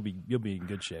 months, you'll be in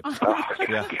good shape. now.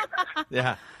 Yeah.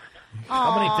 Yeah.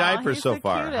 How many diapers he's so the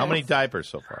far? cutest. How many diapers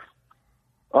so far?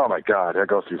 Oh, my God. I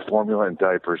go through formula and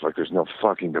diapers like there's no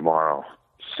fucking tomorrow.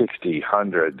 $60,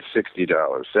 $100,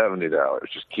 $60, $70.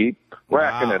 Just keep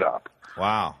racking Wow. it up.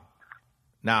 Wow.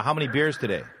 Now, how many beers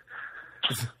today?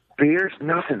 Beers?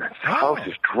 Nothing. The house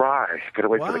is dry. Got to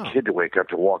wait for the Wow. kid to wake up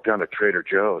to walk down to Trader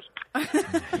Joe's. You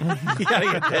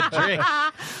gotta get that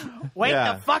drink. Wake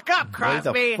Yeah. the fuck up, Wake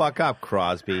Crosby. the fuck up,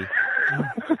 Crosby.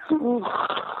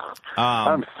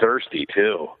 I'm thirsty,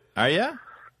 too. Are you?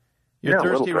 You're Yeah, a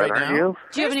little thirsty bit, right aren't now? you?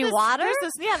 Do you have any water?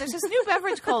 There's this new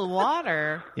beverage called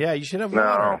water. Yeah, you should have No.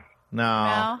 water. No.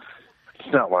 No?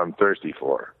 It's not what I'm thirsty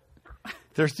for.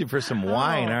 Thirsty for some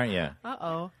wine, aren't you?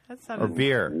 Uh-oh. That Or sounded...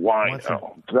 beer? Wine. Want some-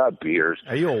 Oh, not beers.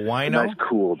 Are you a A wino? nice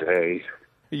cool day.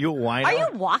 Are you a wino? Are you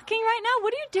walking right now?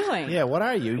 What are you doing? Yeah, what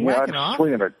are you? You Yeah, whacking I'm off?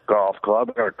 swinging a golf club.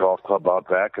 I got a golf club out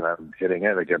back, and I'm hitting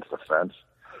it against the fence.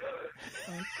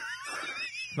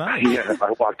 Nice. Yeah, if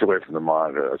I walked away from the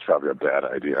monitor, that's probably a bad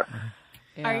idea.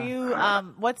 Are you,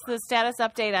 what's the status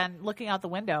update on looking out the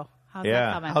window? How's that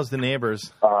Yeah. coming? How's the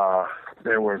neighbors?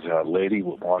 There was a lady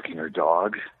walking her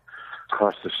dog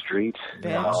across the street.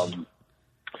 Bitch.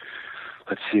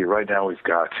 Let's see. Right now we've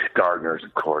got gardeners,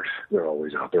 of course. They're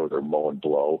always out there with their mow and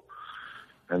blow.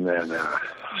 And then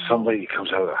some lady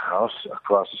comes out of the house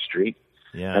across the street,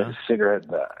 has Yeah. a cigarette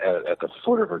at the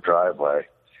foot of her driveway,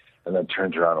 and then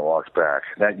turns around and walks back.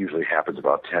 That usually happens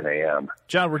about 10 a.m.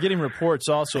 John, we're getting reports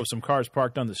also of some cars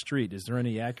parked on the street. Is there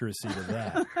any accuracy to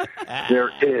that? There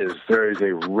is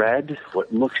a red,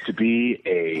 what looks to be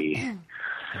a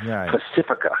Right.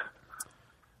 Pacifica.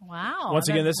 Wow. Once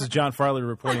again, this is John Farley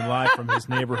reporting live from his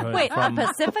neighborhood. Wait, from, a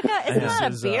Pacifica? Isn't This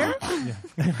that a is, beer?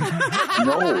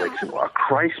 No, it's a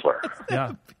Chrysler.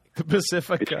 Yeah, the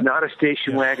Pacifica. It's not a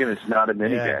station wagon. It's not a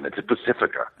minivan. Yeah. It's a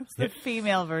Pacifica. It's the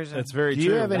female version. That's very Do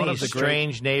true. you have One any of the great-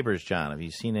 strange neighbors, John? Have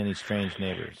you seen any strange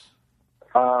neighbors?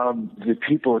 The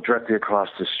people directly across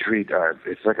the street,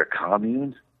 it's like a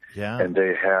commune, Yeah. and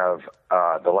they have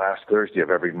the last Thursday of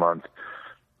every month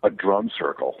a drum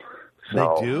circle.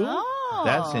 So They do? Oh.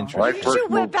 That's my interesting. first You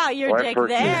should whip move- out your my dick first-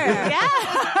 there.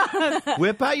 Yeah.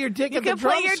 Whip out your dick You at the can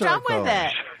drum play your drum circle. with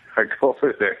it. I go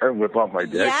over there and whip out my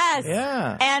dick. Yes.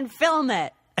 Yeah. And film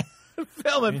it.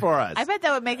 Film it for us. I bet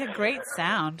that would make a great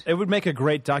sound. It would make a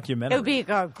great documentary. It would be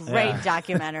a great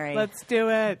documentary. Let's do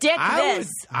it. Dick I would,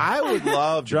 this. I would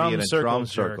love to Drum be in a circle drum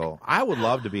jerk. circle. I would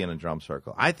love to be in a drum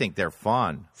circle. I think they're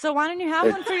fun. So why don't you have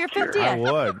one for your 50th? I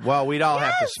would. Well, we'd all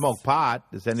have to smoke pot.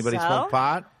 Does anybody So? smoke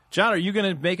pot? John, are you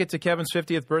going to make it to Kevin's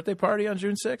 50th birthday party on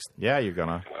June 6th? Yeah, you're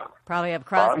gonna. Probably have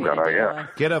Crosby I'm gonna, to deal yeah.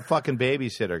 with. Get a fucking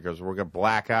babysitter because we're gonna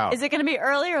black out. Is it going to be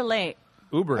early or late?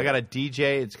 Uber. I got a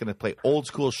DJ. It's gonna play old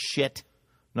school shit.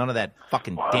 None of that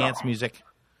fucking dance music.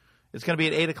 It's going to be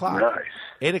at 8 o'clock. Nice.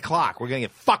 8 o'clock. We're going to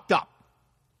get fucked up.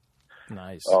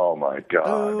 Nice. Oh, my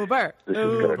God. Uber. This is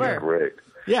going to be great.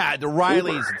 Yeah, the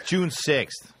Riley's, June 6th.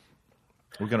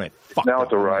 We're going to get fucked Now up. at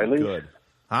the Riley's? Good.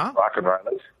 Huh? Rock and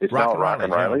Riley's? It's now Rock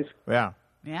and Riley's? Yeah.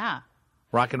 Yeah.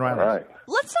 Rock and All Riley's. right.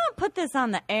 Let's not put this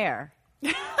on the air.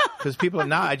 Because people are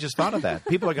now. I just thought of that.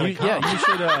 People are going to come. Yeah, you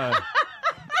should.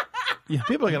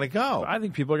 People are going to go. I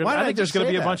think people are going. Why to I I think there's just going to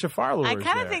say be a that? bunch of Farlowers. I kind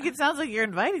there. of think it sounds like you're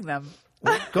inviting them.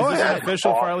 Go Is this an ahead.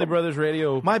 official Farley Brothers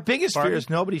Radio. My biggest Party? fear is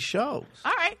nobody shows.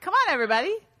 All right, come on,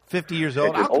 everybody. 50 years old.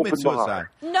 It's an I'll commit open bar. suicide.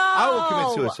 No. I will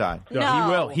commit suicide. No, No. he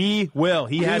will. He will.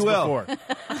 He has will.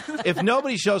 before. If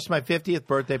nobody shows to my 50th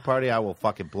birthday party, I will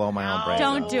fucking blow my own brains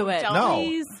Don't out. do it. No.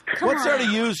 Please. Come What's on. there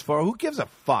to use for? Who gives a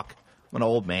fuck? I'm an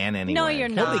old man anyway. No, you're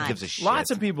Nobody not. gives a shit.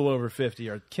 Lots of people over 50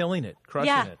 are killing it, crushing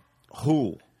Yeah. it.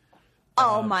 Who?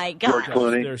 Oh, my George God.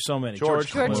 Clooney. There's so many.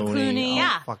 George Clooney. Oh,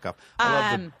 Yeah. fuck up.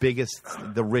 I love the biggest,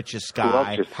 the richest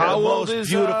guy. just- The How old most is,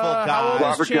 beautiful how guy. old is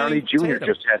Robert Downey Channing Jr. Tatum?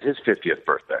 just had his 50th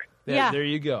birthday. Yeah. There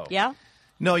you go. Yeah.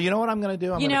 No, you know what I'm going to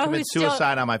do? I'm You going to know commit who's still-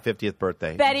 suicide on my 50th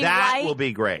birthday. Betty that White. will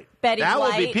be great. Betty that will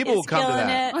be. White People is will come to killing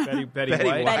that. it. Betty Betty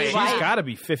White. White. She's White. got to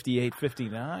be 58,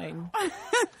 59.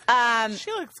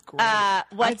 She looks great.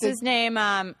 What's his name?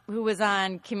 Who was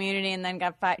on Community and then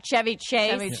got fired? Chevy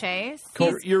Chase. Chevy Chase.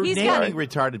 You're he's naming got-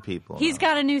 retarded people. He's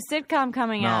got a new sitcom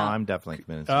coming No, out. I'm definitely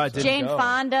committed It suicide. didn't Jane go.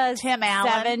 Fonda's Tim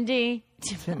Allen. 70.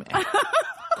 Tim,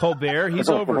 Colbert, he's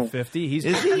over 50. He's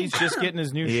just getting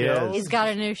his new He show. is. He's got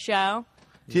a new show.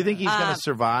 do you think he's going to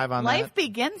survive on Life that?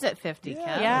 begins at 50,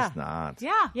 Ken. Yeah. It's not.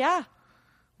 Yeah. Yeah.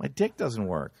 My dick doesn't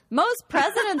work. Most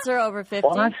presidents are over 50.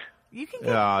 What? You can get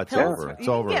Yeah, it's pills. over. You It's can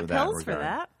over get with that pills for regard.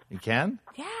 that. You can?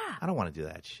 Yeah. I don't want to do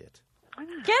that shit.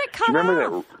 Get it cut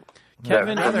Remember off. that?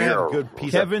 Kevin, that I'd rather have a premiere- good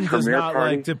piece Kevin does premiere not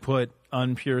party? like to put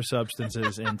unpure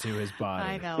substances into his body.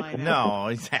 I know. No,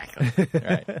 exactly.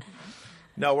 Right.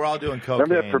 No, we're all doing cocaine.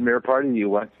 Remember that premiere party you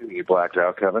went to? You blacked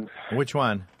out, Kevin. Which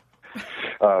one?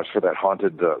 It's for that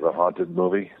haunted, the haunted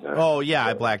movie. Oh, yeah,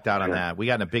 I blacked out on that. We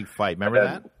got in a big fight. Remember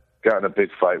And that? got in a big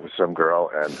fight with some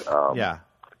girl, and Yeah.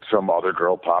 some other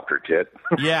girl popped her tit.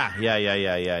 Yeah.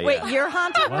 Wait, your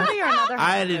haunted movie or another haunted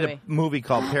I did movie? a movie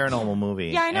called Paranormal Movie.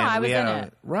 Yeah, I know. and I was we had in a-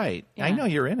 it. Right. Yeah. I know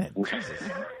you're in it.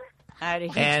 I had a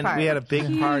huge And part. we had a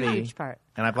big party. Huge part.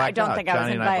 And I I blacked don't out. think I was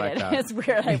Johnny and I invited. blacked out. It's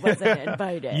weird I wasn't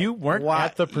invited. You weren't Why-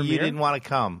 at the premiere? You didn't want to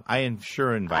come. I am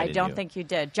sure I invited don't you. think you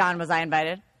did. John, was I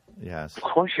invited? Yes. Of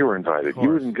course you were invited. You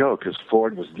wouldn't go because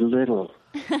Ford was little.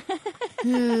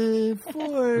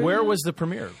 Where was the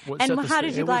premiere? What And set the how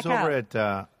did stage? you It was black over out?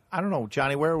 at, I don't know,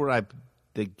 Johnny, where would I,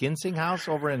 the Ginseng House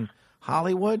over in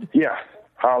Hollywood? Yeah,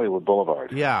 Hollywood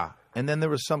Boulevard. Yeah. And then there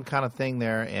was some kind of thing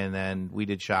there, and then we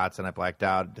did shots, and I blacked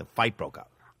out. The fight broke out.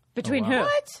 Between who?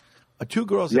 What? Two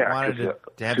girls that Yeah, wanted 'cause,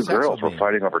 to have two sex girls with were me.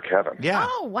 fighting over Kevin. Yeah.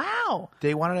 Oh, wow.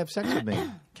 They wanted to have sex with me.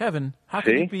 Kevin, how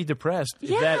can See? you be depressed if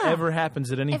Yeah. that ever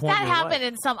happens at any If point that in your happened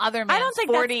life? in some other man's I don't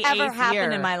think that's 48th ever happened year.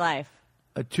 in my life.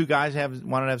 Two guys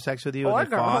wanted to have sex with you, Or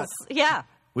and they fought. girls. Yeah.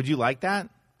 Would you like that?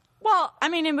 Well, I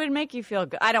mean, it would make you feel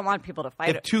good. I don't want people to fight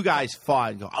If it. two guys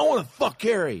fought and go, I want to fuck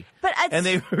Carrie. But it's- and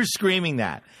they were screaming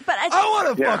that. But it's- I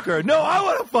want to Yeah. fuck her. No, I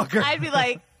want to fuck her. I'd be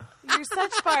like, you're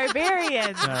such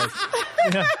barbarians.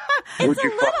 Would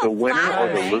you fuck the little winner or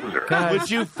the flattering. loser? Guys, Would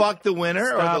you fuck the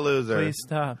winner or the stop. loser? Please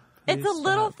stop. It's a Please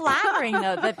little stop. flattering,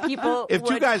 though, that people If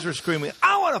two would- guys were screaming,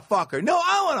 I want to fuck her. No,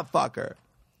 I want to fuck her.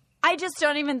 I just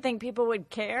don't even think people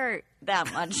would care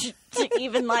that much to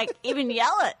even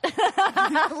yell it,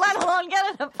 let alone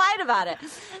get in a fight about it.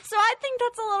 So I think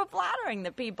that's a little flattering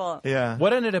that people. Yeah.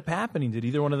 What ended up happening? Did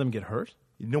either one of them get hurt?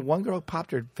 You know, one girl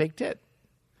popped her fake tit.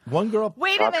 One girl.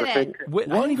 Wait a Popped her minute.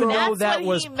 finger. I didn't even know That's that what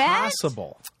was he meant?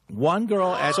 possible. One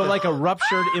girl at So the like a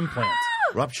ruptured implant.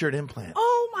 ruptured implant.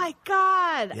 Oh, my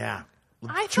God. Yeah.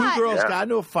 I Two thought- girls Yeah. got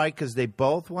into a fight because they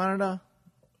both wanted to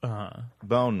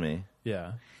bone me.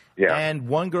 Yeah. Yeah. And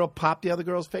one girl popped the other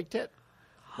girl's fake tit.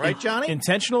 Right, Johnny?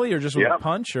 Intentionally or just with Yeah. a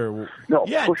punch or no,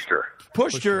 Yeah. pushed her.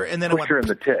 Pushed her, and then it Pushed her in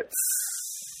went, the tit.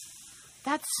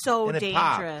 That's so and it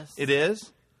dangerous. popped. It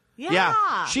is?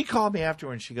 Yeah. She called me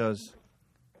afterward, and she goes,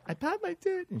 I popped my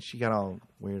tit. And she got all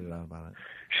weirded out about it.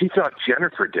 She thought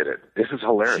Jennifer did it. This is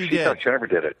hilarious. She She did. thought Jennifer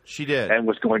did it. She did. And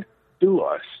was going to sue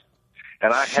us.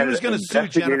 And I She had was an gonna sue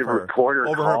investigative Jennifer reporter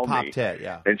over her call pop me, tit,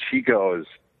 yeah. And she goes,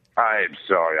 I'm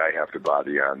sorry I have to bother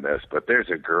you on this, but there's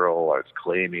a girl that's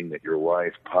claiming that your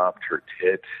wife popped her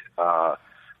tit.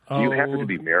 Do you happen to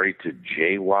be married to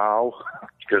JWoww?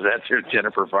 Because that's her,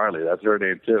 Jennifer Farley. That's her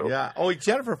name, too. Yeah. Oh,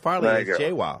 Jennifer Farley There is you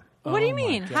go. JWoww. What do you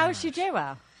mean? How is she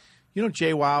JWoww? You know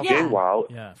Jay Wow? Yeah. Jay Wow.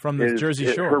 Yeah, from the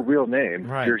Jersey Shore. Her real name,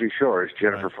 Right. Jersey Shore, is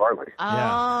Jennifer Farley.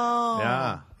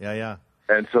 Oh. Yeah.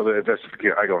 And so the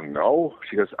investigator, I go, no.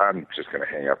 She goes, I'm just going to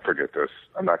hang up. Forget this.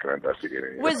 I'm not going to investigate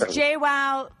it. Was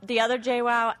JWoww, the other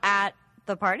JWoww, at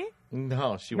the party?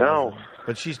 No, she No. wasn't.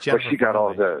 But she's But Jennifer she got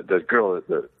all Farley. the girl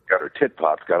that got her tit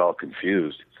popped got all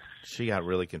confused. She got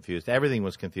really confused. Everything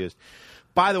was confused.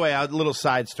 By the way, a little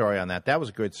side story on that. That was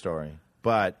a good story.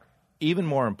 But even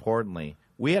more importantly,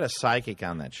 we had a psychic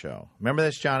on that show. Remember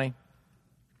this, Johnny?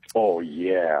 Oh,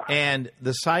 yeah. And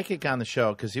the psychic on the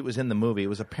show, because it was in the movie, it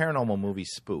was a paranormal movie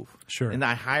spoof. Sure. And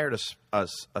I hired a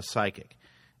psychic.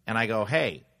 And I go,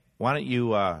 hey, why don't you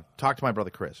talk to my brother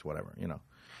Chris, whatever, you know.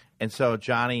 And so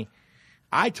Johnny,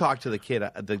 I talked to the kid,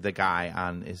 the guy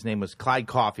on, his name was Clyde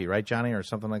Coffey, right, Johnny, or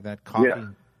something like that? Coffee? Yeah.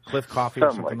 Cliff Coffee or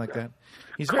Something something like like that.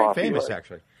 that. He's very Coffee, famous, right.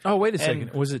 actually. Oh, wait a second.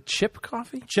 And- Was it Chip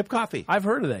Coffee? Chip Coffee. I've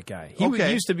heard of that guy. He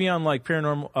Okay. used to be on like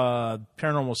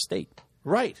Paranormal State,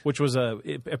 Right. which was a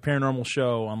paranormal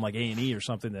show on like A&E or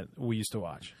something that we used to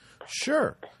watch.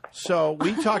 Sure. So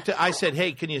we talked to, I said,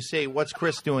 hey, can you say, what's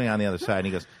Chris doing on the other side? And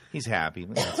he goes, he's happy.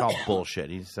 It's all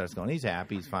bullshit. He starts going, he's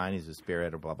happy, he's fine, he's a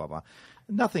spirit, or blah, blah, blah.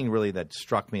 Nothing really that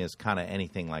struck me as kind of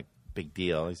anything like big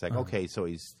deal. He's like, okay, so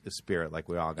he's a spirit like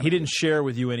we all got. He didn't share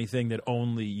with you anything that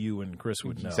only you and Chris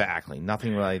would know. Exactly.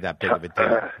 Nothing really that big of a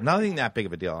deal. Nothing that big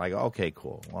of a deal. I go, okay,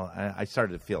 cool. Well, I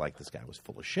started to feel like this guy was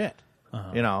full of shit,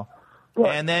 you know?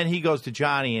 And then he goes to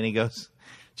Johnny, and he goes,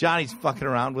 Johnny's fucking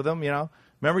around with him, you know?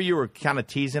 Remember you were kind of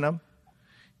teasing him?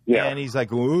 Yeah. And he's like,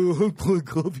 oh,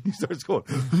 he starts going,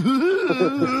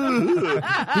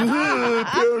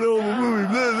 paranormal movie,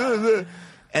 blah, blah, blah.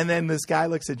 And then this guy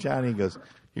looks at Johnny and goes,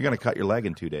 you're going to cut your leg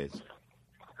in 2 days.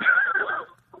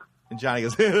 And Johnny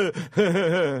goes,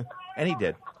 and he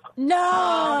did. No.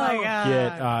 Oh my God.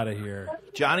 Get out of here.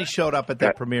 Johnny showed up at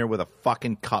that premiere with a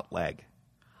fucking cut leg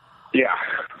Yeah.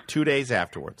 2 days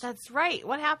afterwards. That's right.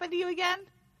 What happened to you again?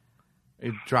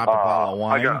 He dropped a bottle of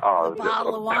wine. I got A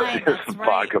bottle of wine, that's the right.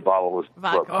 vodka bottle was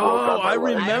Vodka. broke Oh, on my I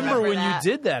leg. remember when that.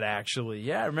 you did that. Actually,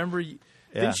 yeah, I remember. Yeah.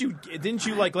 Didn't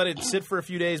you like let it sit for a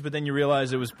few days, but then you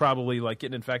realized it was probably like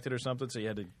getting infected or something, so you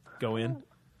had to go in.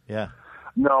 Yeah.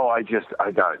 No, I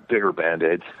got bigger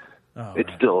Band-Aids. Oh, It's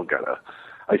right.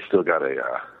 I still got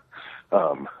a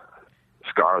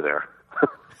scar there.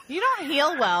 You don't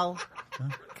heal well.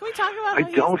 Can we talk about I how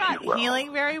he's don't not heal well.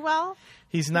 healing very well?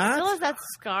 He's Still not? has that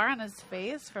scar on his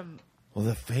face from. Well,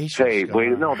 the facial Hey, scar.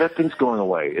 wait, no, that thing's going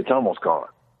away. It's almost gone.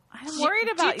 I'm worried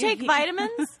Do about you take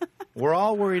vitamins? We're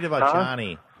all worried about Huh?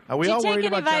 Johnny. Are we Do you all take worried any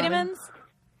about Johnny? vitamins?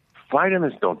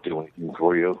 Vitamins don't do anything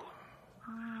for you.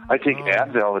 I take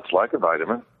Advil. It's like a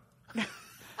vitamin.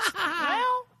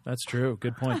 Well, That's true.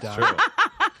 Good point, Doc.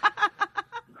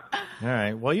 All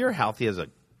right. Well, you're healthy as a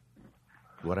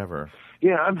whatever.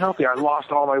 Yeah, I'm healthy. I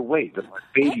lost all my weight. That's my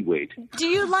baby weight. Do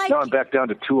you like Now I'm back down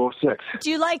to 206.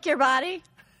 Do you like your body?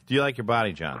 Do you like your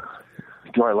body, John?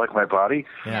 Do I like my body?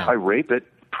 Yeah. I rape it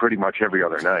pretty much every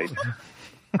other night.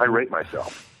 I rape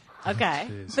myself. Okay,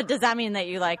 but does that mean that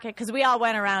you like it? Because we all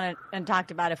went around and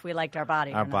talked about if we liked our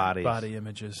body. Our or not. bodies. Body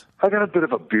images. I got a bit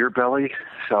of a beer belly,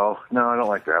 so no, I don't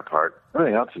like that part.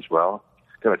 Everything else as well.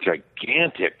 Got a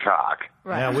gigantic cock.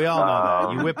 Right. Yeah, we all know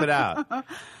that. You whip it out.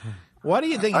 What do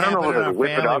you think I don't know happened in whether our to whip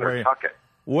it family? out or Where, tuck it.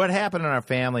 what happened in our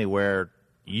family where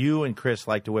you and Chris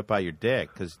like to whip out your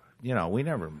dick? Because, you know, we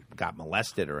never got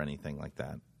molested or anything like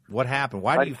that. What happened?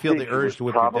 Why do you feel the urge to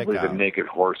whip your dick Probably the out? naked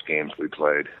horse games we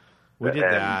played. We did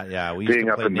And that, yeah. We used being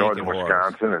to up play in northern naked horse.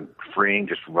 Wisconsin and freeing,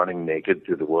 just running naked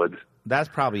through the woods. That's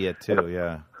probably it, too,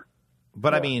 yeah.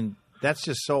 But, I mean, that's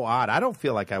just so odd. I don't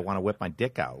feel like I want to whip my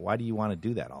dick out. Why do you want to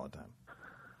do that all the time?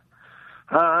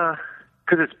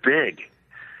 Because it's big.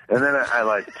 And then I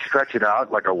like stretch it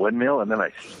out like a windmill, and then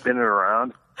I spin it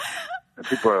around. And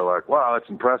people are like, wow, that's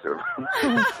impressive.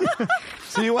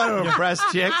 So you want to impress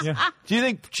chicks? Do you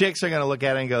think chicks are going to look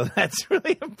at it and go, that's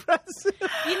really impressive?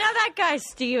 You know that guy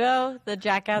Steve-O, the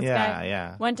Jackass Yeah, guy?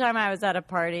 yeah. One time I was at a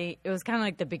party. It was kind of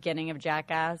like the beginning of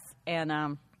Jackass. And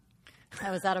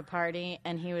I was at a party,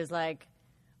 and he was like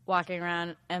walking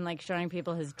around and like showing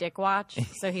people his dick watch.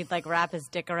 So he'd like wrap his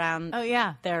dick around oh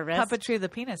yeah, their wrist. puppetry the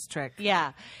penis trick.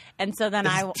 Yeah. And so then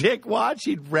His dick watch,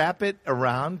 he'd wrap it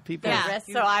around people's their wrist.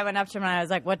 So I went up to him and I was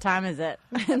like, what time is it?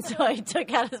 And so he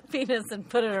took out his penis and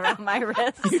put it around my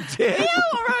wrist. You did?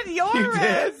 around your You did?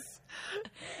 wrist.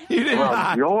 You did Well,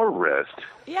 not. your wrist.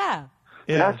 Yeah.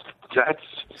 Yeah. That's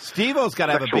Steve-O's got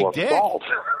to have a sexual big dick. assault.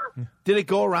 Did it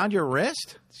go around your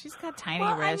wrist? She's got tiny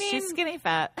Well, I wrists. mean- She's skinny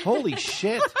fat. Holy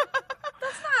shit. Not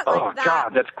Oh, like that.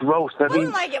 God, that's gross. That It wasn't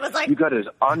means like it was like you got his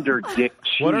under dick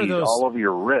cheese What are those- all over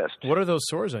your wrist. What are those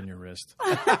sores on your wrist?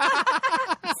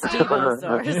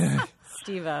 Steve-O-saurus.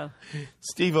 Steve-O.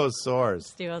 Steve-O-saurus.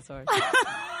 Steve-O-saurus.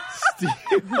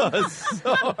 Steve-O-saurus.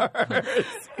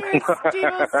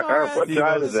 Stevosaurus. What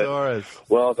time is it? Steve-O-saurus.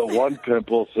 Well, the one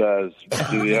pimple says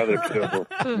to the other pimple,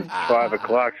 5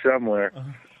 o'clock somewhere.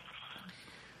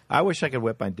 I wish I could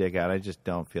whip my dick out. I just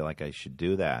don't feel like I should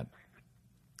do that.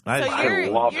 So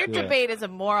love your it. debate is a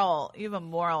moral. You have a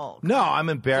moral. No, I'm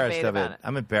embarrassed Debate of about it. it.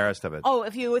 I'm embarrassed of it. Oh,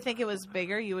 if you would think it was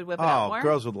bigger, you would whip it out more.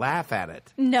 Girls would laugh at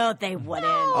it. No, they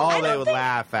wouldn't. They would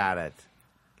laugh at it.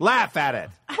 Laugh at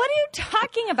it. What are you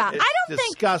talking about? It's I don't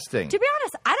think. disgusting. To be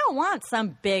honest, I don't want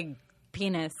some big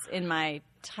penis in my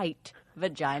tight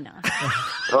vagina.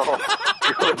 Oh,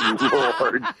 good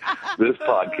Lord. This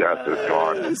podcast is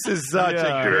gone. This is such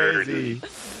a crazy.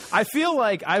 I feel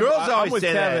like I'm always with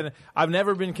say Kevin. that. I've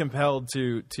never been compelled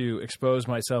to expose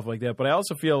myself like that, but I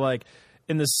also feel like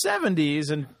in the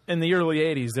 70s and in the early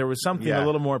 80s, there was something a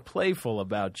little more playful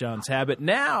about John's habit.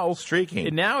 Now, Streaking.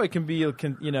 And now it can be,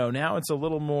 now it's a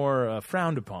little more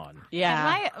frowned upon.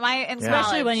 Yeah. In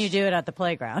Especially college, when you do it at the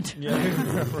playground.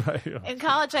 Right. In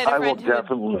college, I had a I will friend who would-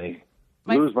 definitely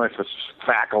lose my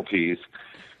faculties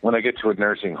when I get to a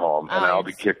nursing home, and I'll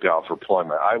be kicked out for pulling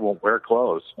my. I won't wear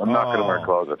clothes. I'm not going to wear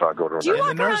clothes if I go to a Do you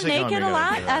nursing walk around nursing home, naked you're a gonna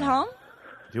lot do that. at home?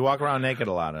 Do you walk around naked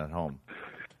a lot at home?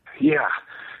 Yeah,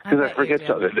 because I I bet forget you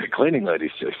do. something. The cleaning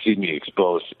ladies see me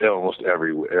exposed almost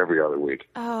every other week.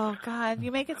 Oh God,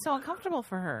 you make it so uncomfortable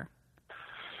for her.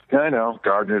 I know.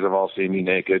 Gardeners have all seen me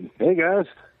naked. Hey guys,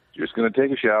 just going to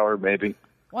take a shower, maybe.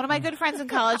 One of my good friends in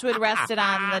college would rest it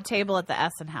on the table at the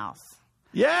Essen House.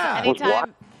 Yeah. Was what?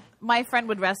 Anytime my friend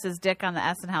would rest his dick on the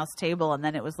Essen House table, and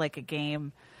then it was like a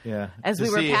game. Yeah. As To we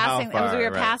were see how passing, far, as we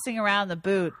were right. passing around the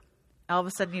boot, all of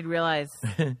a sudden you'd realize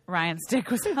Ryan's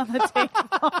dick was on the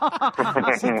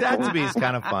table. See, that to me is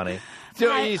kind of funny.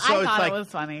 So, I it's thought like it was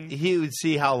funny. he would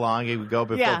see how long he would go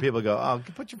before Yeah. people go, "Oh,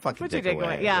 put your fucking Put your dick dick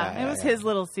away. Yeah, it was his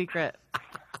little secret.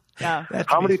 Yeah. That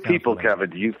to How me many is kinda people, funny. Kevin,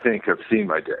 do you think have seen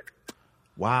my dick?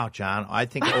 Wow, John. I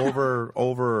think over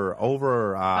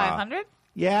 500?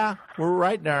 Yeah, we're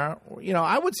right now.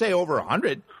 I would say over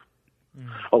 100.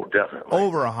 Oh, definitely.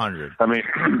 Over 100. I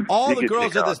mean, All you the could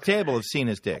girls take at this out- table have seen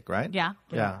his dick, right? Yeah.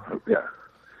 Yeah. Yeah.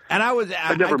 And I was.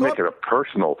 I'd never make it a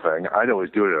personal thing. I'd always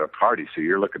do it at a party, so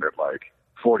you're looking at like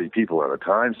 40 people at a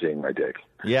time seeing my dick.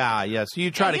 Yeah, yeah. So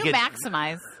you try to you get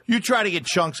maximize.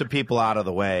 chunks of people out of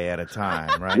the way at a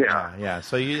time, right? Yeah. Yeah.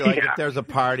 So you like Yeah. if there's a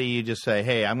party, you just say,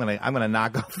 "Hey, I'm gonna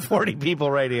knock off 40 people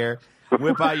right here.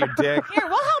 Whip out your dick." Here,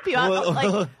 we'll help you out.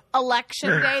 Like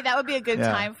election day, that would be a good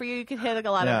Yeah. time for you. You could hit like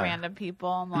a lot Yeah. of random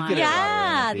people. And You like, could hit a lot of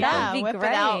Yeah, random that people. would be whip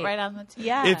great. it out right on the table.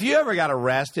 Yeah. If you ever got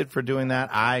arrested for doing that,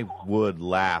 I would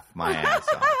laugh my ass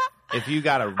off. If you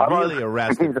got really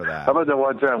arrested for that. How about the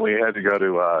one time we had to go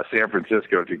to San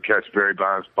Francisco to catch Barry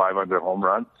Bonds' 500 home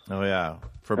run? Oh yeah,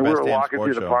 for And we best were damn walking sports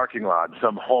through the show. parking lot, and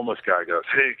some homeless guy goes,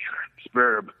 "Hey, can I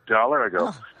spare a dollar?" I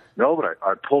go, "No," but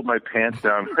I pulled my pants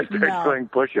down and I started No. doing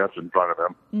push-ups in front of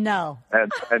him, No.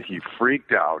 and he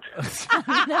freaked out.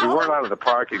 We weren't out of the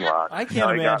parking lot. I can't He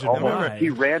got imagine almost- why. He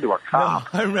ran to a cop.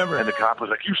 I remember. And the cop was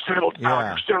like, "You settle down,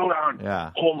 Yeah. you settle down,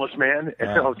 Yeah. homeless man." And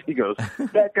Yeah. he goes,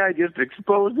 "That guy just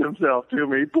exposed himself to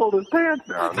me. He pulled his pants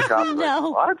down." The cop was No.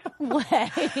 like, "What?" Way.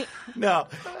 No,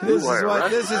 this were is what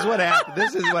happened.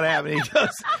 This is what happened. He goes,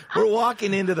 we're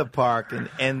walking into the park,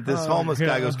 and this homeless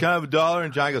guy goes, "Can I have a dollar?"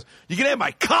 And John goes, "You can have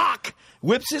my cock."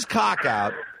 Whips his cock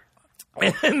out,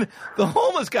 and the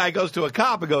homeless guy goes to a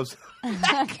cop and goes,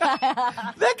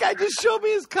 "That guy just showed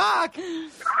me his cock."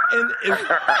 And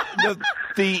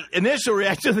the initial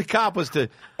reaction of the cop was to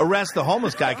arrest the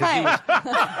homeless guy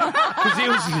because he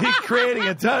was creating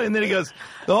a ton. And then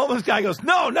the homeless guy goes,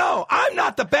 "No, I'm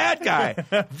not the bad guy.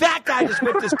 That guy just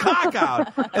whipped his cock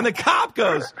out." And the cop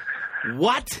goes,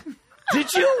 "What?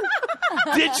 Did you?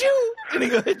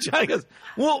 And Johnny goes,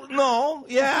 "Well, no,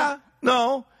 yeah,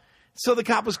 no." So the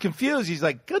cop was confused. He's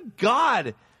like, "Good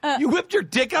God. You whipped your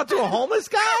dick out to a homeless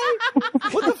guy?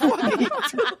 What the fuck are you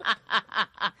doing?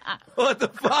 What the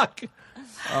fuck?"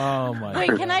 Oh my Wait,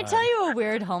 God. can I tell you a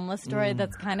weird homeless story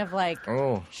that's kind of like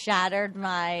Oh. shattered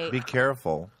my Be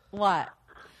careful. what?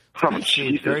 Oh,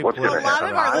 Jesus, very what's going to political. happen?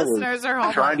 A lot of our I was listeners are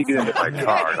homeless. trying to get into my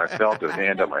car, and I felt his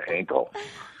hand on my ankle.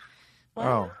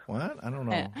 Oh, what? I don't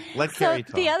know. Yeah. Let So Carrie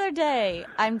talk. the other day,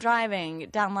 I'm driving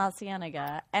down La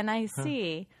Cienega, and I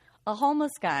see a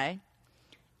homeless guy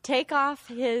take off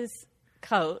his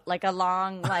coat, like a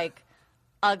long, like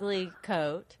ugly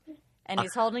coat, and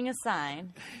he's holding a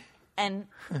sign, and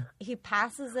he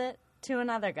passes it to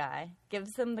another guy,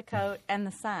 gives him the coat and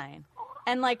the sign,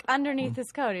 and like underneath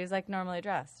his coat, he's like normally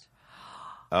dressed.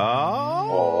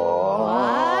 Oh.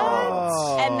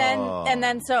 And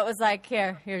then so it was like,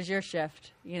 here's your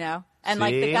shift, you know? And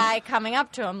like the See? guy coming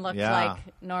up to him looked Yeah. like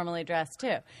normally dressed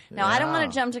too. Now I don't Yeah.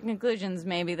 want to jump to conclusions.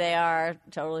 Maybe they are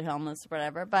totally homeless or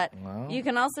whatever, but you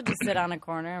can also just sit on a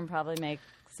corner and probably make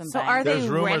some So bank. are they There's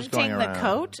rumors going renting the around.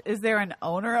 coat? Is there an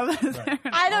owner of this?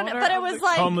 I don't know, but it was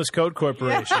like Homeless Coat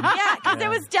Corporation. yeah, because it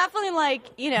was definitely like,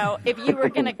 you know, if you were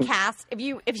going to cast, if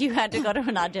you had to go to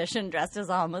an audition dressed as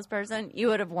a homeless person, you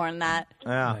would have worn that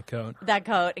Yeah.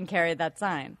 coat and carried that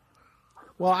sign.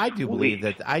 Well, I do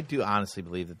honestly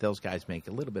believe that those guys make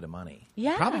a little bit of money.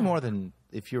 Yeah. Probably more than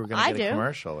if you were going I to get a do.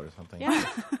 commercial or something. Yeah.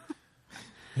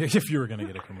 If you were going to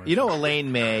get a commercial. You know,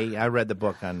 Elaine May, I read the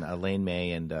book on Elaine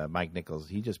May and Mike Nichols.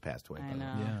 He just passed away. I know.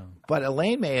 Yeah. But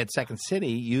Elaine May at Second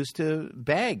City used to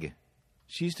beg.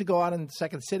 She used to go out in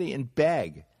Second City and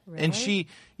beg. And she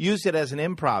used it as an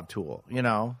improv tool, you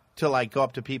know, to like go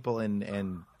up to people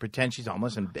and pretend she's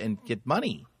homeless and get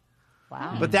money.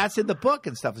 Wow. But that's in the book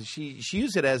and stuff. She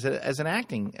used it as an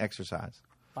acting exercise.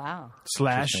 Wow. /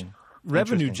 Interesting.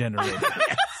 revenue Interesting. generator.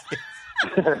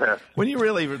 When you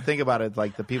really think about it,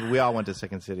 like the people, we all went to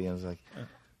Second City and it was like,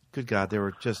 good God, they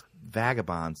were just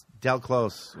vagabonds. Del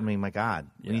Close, I mean, my God.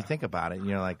 When you think about it,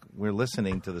 you're like, we're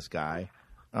listening to this guy.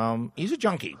 He's a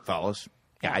junkie, fellas,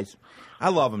 guys. I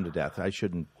love him to death. I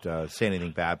shouldn't say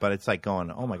anything bad, but it's like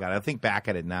going, oh my God. I think back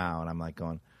at it now and I'm like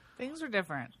going, Things are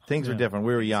different. things are different.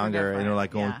 We were younger and they're like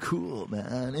going, yeah. cool,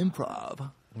 man, improv.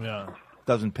 Yeah.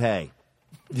 Doesn't pay.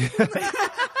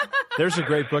 There's a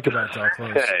great book about Del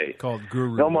Close Hey. called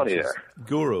Guru. No money which is- there.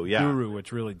 Guru, yeah. Guru,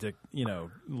 which really,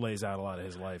 lays out a lot of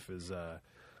his life, is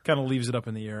kind of leaves it up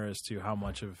in the air as to how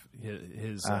much of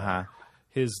his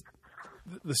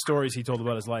the stories he told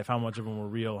about his life, how much of them were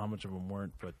real, how much of them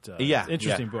weren't. But Yeah, it's an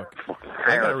interesting yeah. book.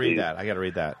 I got to read that. I got to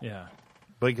read that. Yeah.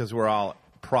 Because we're all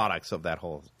products of that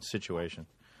whole situation.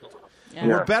 Yeah.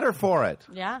 We're better for it.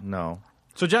 Yeah. No.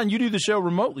 So, John, you do the show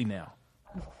remotely now.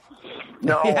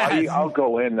 No, I'll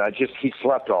go in. He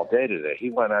slept all day today.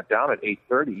 He went down at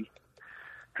 8:30,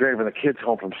 driving the kids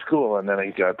home from school, and then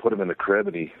I put him in the crib,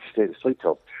 and he stayed asleep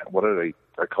till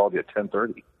I called you at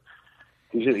 10:30.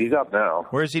 He's up now.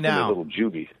 Where is he He's in now? a little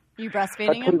juvie. You I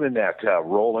breastfeeding put him? him in that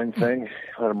rolling thing.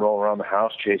 Let him roll around the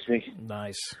house, chase me.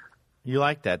 Nice. You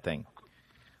like that thing?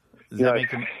 Does Yeah, that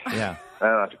make him? Yeah. I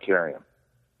don't have to carry him.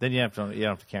 Then you don't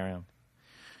have to carry him.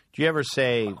 Do you ever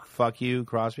say "fuck you,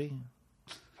 Crosby"?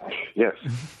 Yes.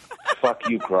 Fuck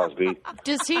you, Crosby.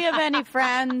 Does he have any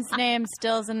friends named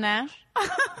Stills and Nash?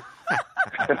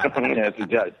 Yes, he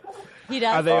does. He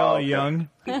does. Are they all okay. young?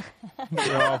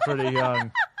 They're all pretty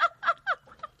young.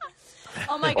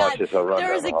 Oh my Watch God! this, I'll run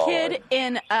There was down a the kid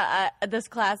in this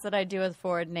class that I do with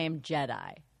Ford named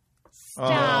Jedi.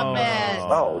 Stop it.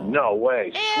 Oh, no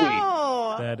way. Sweet.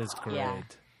 Ew. That is great. Yeah.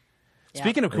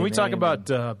 Speaking of, can we talk Amen.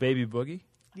 about Baby Boogie?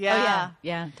 Yeah. Oh yeah,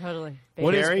 yeah, totally.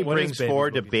 What is- Barry what is brings Baby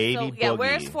Ford to Boogie? Baby So, Boogie. yeah,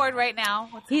 where's Ford right now?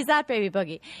 He's at Baby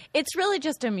Boogie. It's really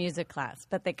just a music class,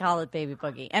 but they call it Baby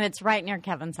Boogie, and it's right near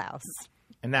Kevin's house.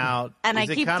 And now, And is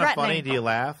I it keep kind of funny? threatening. Do you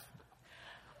laugh?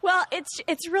 Well,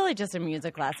 it's really just a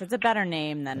music class. It's a better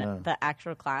name than the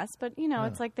actual class, but you know,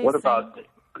 it's like they What sing. about, is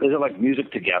it like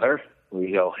music together?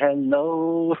 We go,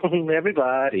 hello,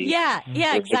 everybody. Yeah, yeah,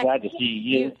 We're so exactly. glad to see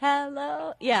you.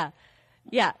 Hello, yeah,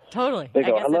 totally. They I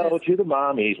go, guess it hello is. to the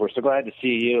mommies. We're so glad to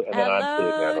see you. And then I'm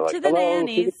sitting there Hello like, to the hello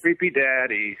nannies." to the creepy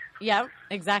daddy. Yeah,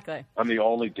 exactly. I'm the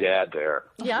only dad there.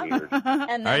 Yeah. Weird.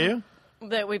 And then Are you?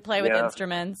 That we play with Yeah.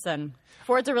 instruments, and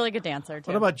Ford's a really good dancer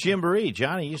too. What about Gymboree?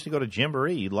 Johnny used to go to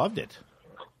Gymboree. You loved it.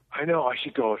 I know. I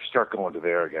should start going to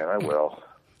there again. I will.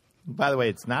 By the way,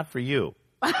 it's not for you.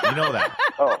 You know that.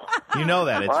 Oh, You know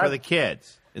that. It's What? for the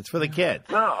kids. It's for the kids.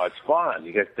 no, it's fun.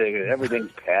 You get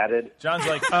everything's padded. John's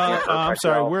like, I'm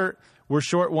sorry, we're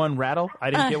short one rattle.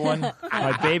 I didn't get one.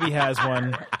 My baby has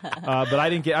one, but I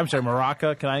didn't get. I'm sorry,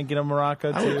 maraca. Can I get a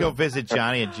maraca I would too? go visit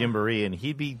Johnny at Gymboree, and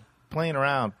he'd be playing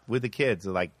around with the kids.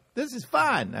 They're like, this is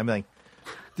fun. I'm like,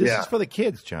 this Yeah. is for the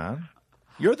kids, John.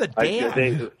 You're the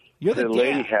dad. You're the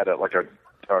lady dad. had a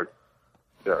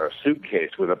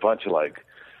suitcase with a bunch of like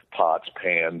pots,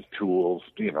 pans, tools,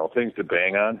 things to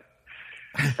bang on.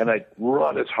 And I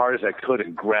run as hard as I could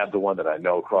and grab the one that I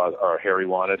know Harry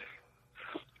wanted,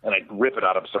 and I rip it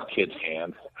out of some kid's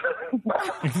hand.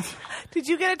 Did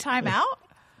you get a timeout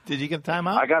Did you get a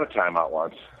timeout? I got a timeout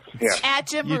once. Yeah. at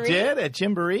Jim You Marie? did at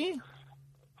Gymboree?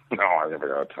 No, I never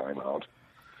got a timeout.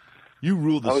 You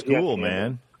ruled the I was school, young,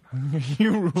 man.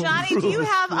 Johnny, do you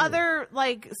have other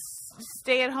like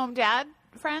stay-at-home dad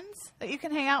friends that you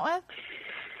can hang out with?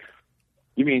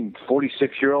 You mean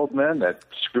 46-year-old men that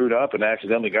screwed up and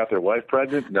accidentally got their wife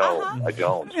pregnant? No, I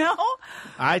don't. No?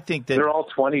 I think that They're all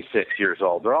 26 years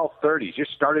old. They're all 30s. You're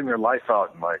starting their life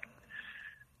out and, like,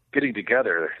 getting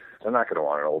together. They're not going to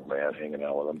want an old man hanging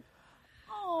out with them.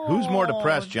 who's more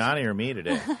depressed, Johnny or me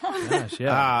today? Gosh,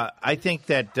 yeah. I think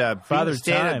that Father's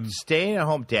time. staying at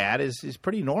home dad is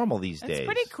pretty normal these days. It's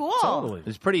pretty cool. Totally.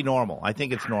 It's pretty normal. I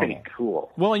think it's normal. Pretty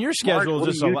cool. Well, and your schedule Mark, what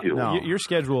just do you do? no, your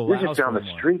schedule You're allows just down for the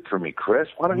more. street from me, Chris.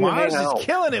 Why don't you Mars hang out? is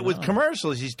killing it with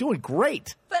commercials. He's doing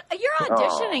great. But you're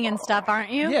auditioning and stuff, aren't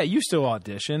you? Yeah, you still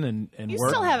audition and You work.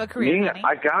 still have a career, Me, honey.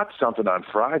 I got something on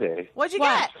Friday. What'd you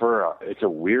What? get? It's a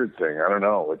weird thing. I don't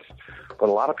know. But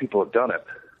a lot of people have done it.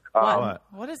 What?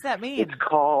 What does that mean? It's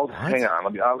called. Hang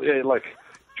on. Like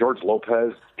George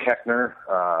Lopez, Keckner.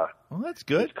 Well, that's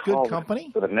good. It's Good called- company.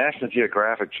 For the National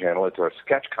Geographic Channel. It's a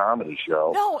sketch comedy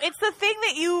show. No, it's the thing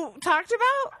that you talked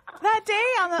about that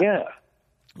day on the. Yeah,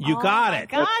 You Oh, got my it.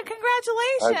 God,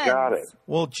 congratulations! I got it.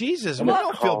 Well, Jesus, we What?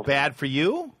 don't feel bad for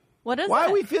you. What is Why it?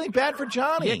 are we feeling bad for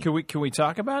Johnny? Yeah, can we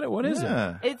talk about it? What is it?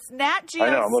 Yeah. It's Nat I know, Geo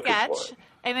I'm looking for sketch, it.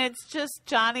 and it's just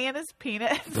Johnny and his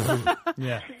penis.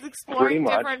 Yeah. He's exploring Pretty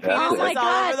much, different that's penises it. Oh my all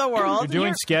God. over the world, You're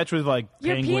doing sketch with like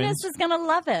Your penguins. penis is gonna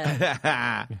love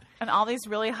it. and all these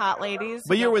really hot ladies.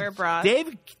 But that you're wear with bras.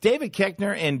 David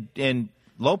Keckner and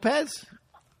Lopez?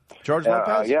 George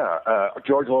Lopez?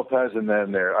 George Lopez, and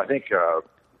then I think,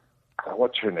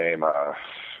 what's her name?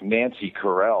 Nancy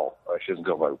Carell. She doesn't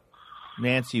go by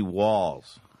Nancy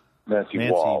Walls. Nancy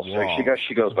Nancy Walls. Walls.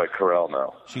 She goes by Carell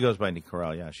now. She goes by Nick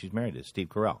Carell, yeah. She's married to Steve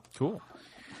Carell. Cool.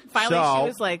 Finally, So- she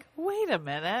was like, "Wait a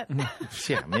minute,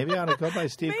 Yeah, maybe I ought to go by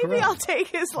Steve maybe Carell. I'll take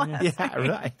his last." Yeah,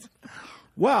 right.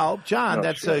 Well, John, No,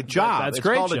 that's sure. a job. That's it's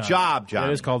great. called a job, John.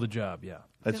 That is called a job. Yeah.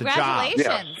 That's a job.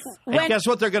 Congratulations! And guess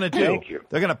what they're going to do? Thank you.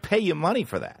 They're going to pay you money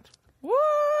for that. What?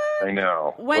 I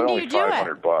know. When But do only you do it?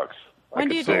 $500. When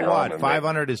do you stay do it? home What? and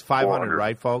 500 is 500, 400.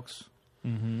 right, folks?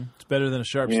 It's better than a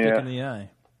sharp stick Yeah. in the eye.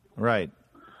 Right.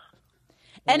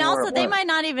 And also, they What? might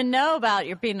not even know about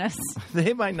your penis.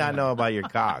 They might not know about your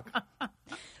cock.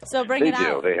 So bring They it do.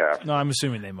 out. They have. No, I'm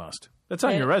assuming they must. That's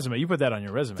on Yeah. your resume. You put that on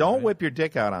your resume. Don't right? whip your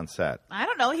dick out on set. I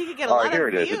don't know. He could get a Oh, lot here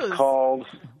of it is. views. It's called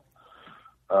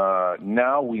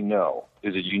Now We Know.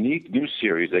 It's a unique new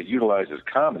series that utilizes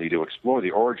comedy to explore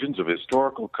the origins of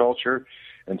historical culture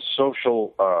and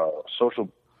societal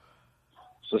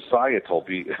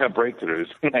breakthroughs.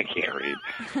 I can't read.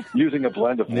 Using a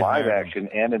blend of live action,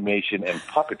 animation, and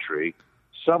puppetry,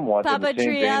 somewhat in the same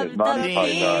Puppetry vein of as Monty the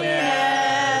Python.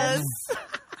 Yes.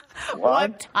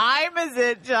 What time is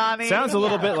it, Johnny? Sounds a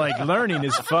little bit like learning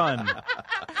is fun.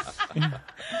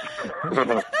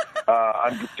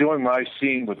 I'm doing my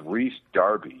scene with Reese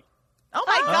Darby. Oh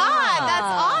my God,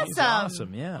 that's He's awesome!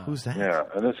 awesome. Yeah. Who's that? Yeah,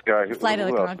 and this guy. Flight of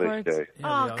the who else they Conchords. say?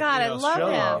 Oh the- God, the I love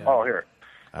Australian him. guy. Oh, here.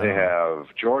 They have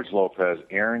George Lopez,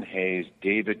 Aaron Hayes,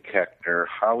 David Keckner,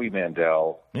 Howie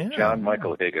Mandel, Yeah. John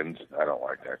Michael Higgins. I don't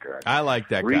like that guy. I like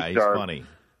that Reese guy. He's Darby. funny.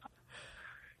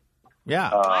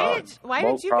 Yeah. Why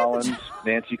Mo did you get Collins, the job?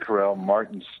 Nancy Carell,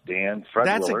 Martin Stan, Fred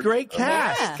That's a Willard. great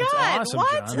cast. Yeah. God, awesome,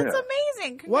 what? John. That's Yeah.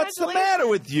 amazing. What's the matter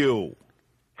with you?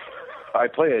 I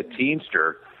play a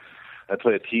teamster. With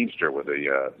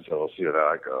a, so we'll see how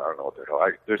that goes. I don't know what the hell.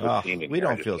 There's a Oh, scene in we here.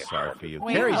 I don't just feel can't sorry find for it. you.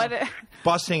 Wait, Carrie's what?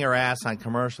 busting her ass on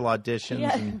commercial auditions.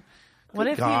 Yeah. And What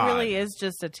if God. he really is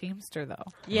just a teamster, though?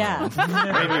 Yeah.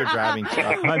 maybe you're driving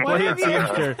truck. I'm playing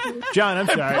Teamster. John, I'm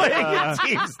sorry.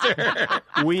 Teamster.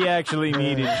 We actually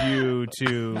needed you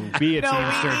to be a No,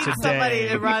 Teamster we need today. somebody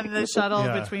to run the shuttle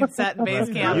Yeah. between set and base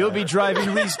camp. You'll be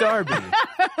driving Reese Darby.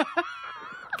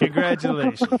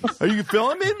 Congratulations. Are you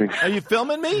filming? Are you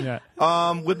filming me? Yeah.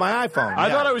 With my iPhone. I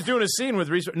Yeah. thought I was doing a scene with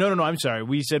Reese. No, I'm sorry.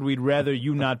 We said we'd rather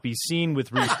you not be seen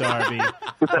with Reese Darby,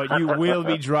 but you will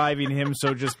be driving him.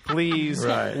 So just please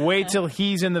wait till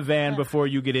he's in the van before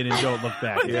you get in and don't look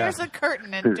back. There's a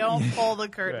curtain, and don't pull the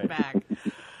curtain back.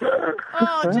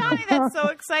 Oh, Johnny, that's so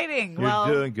exciting. You're well,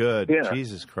 doing good. Yeah.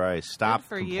 Jesus Christ. Stop Good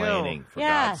for you. complaining, for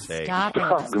Yeah, God's sake. stop it.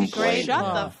 Stop Just be complaining. shut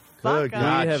grateful. the fuck Good up.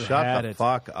 God, We have shut had the it.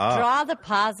 fuck up. Draw the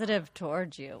positive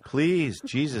towards you. Please,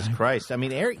 Jesus Christ. I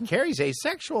mean, Carrie's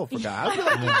asexual, for God.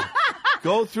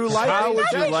 Go through life. How would you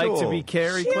asexual. like to be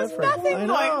Carrie She has Clifford? nothing I going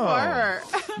know. for her.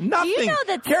 Nothing. Do you know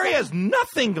that Carrie some- has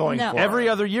nothing going No. for her. Every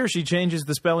other year, she changes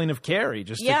the spelling of Carrie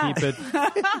just Yeah. to keep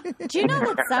it. Do you know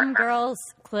that some girls'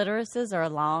 clitorises are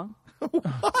long?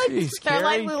 Jeez, They're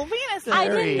like Carrie. little penises. I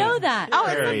didn't know that. Oh,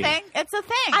 it's Carrie. a thing? It's a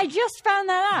thing. I just found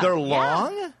that out. They're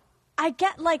long? I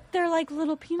get like they're like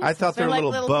little penises. I thought they They're were like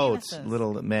little little boats. penises.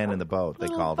 Little man in the boat, they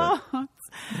called it.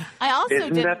 I also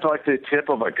Isn't did. that like the tip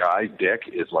of a guy's dick?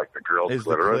 Is like the girl's Is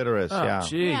the clitoris? clitoris, Oh, yeah.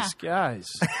 jeez, Yeah. guys.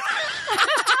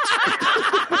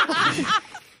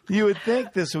 You would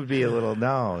think this would be a little.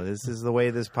 No, this is the way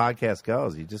this podcast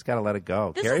goes. You just got to let it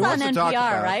go. This Carrie is on wants to talk NPR,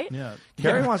 about, right? Yeah.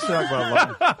 Carrie wants to talk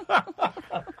about love.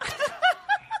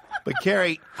 But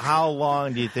Carrie, how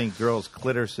long do you think girls'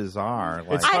 clitorises are?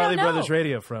 Like, It's I don't Farley know. Brothers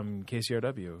Radio from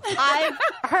KCRW. I've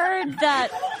heard that.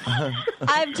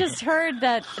 I've just heard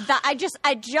that. I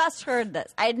just heard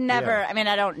this. I'd never. Yeah. I mean,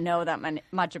 I don't know that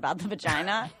much about the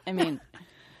vagina. I mean,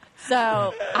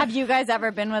 so have you guys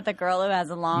ever been with a girl who has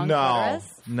a long clitoris?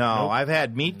 No. I've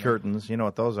had meat curtains. You know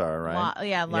what those are, right?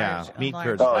 Large. meat large.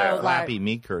 curtains. Oh, yeah. Flappy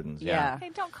meat curtains. Yeah.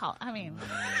 Hey, don't call. I mean,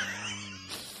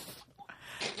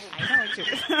 I know what you're.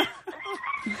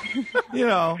 You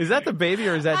know. Is that the baby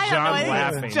or is that I don't know. John I think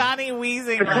laughing? it's Johnny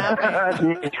wheezing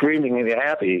laughing. Screaming and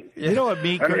happy. You know what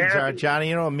meat I'm curtains are, happy. Johnny?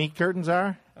 You know what meat curtains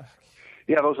are?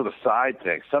 Yeah, those are the side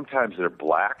things. Sometimes they're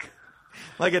black.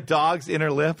 Like a dog's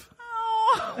inner lip.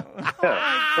 Yeah.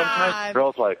 Sometimes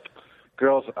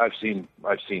girls. I've seen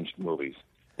movies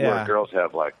Yeah. where girls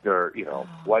have they're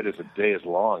white as a day is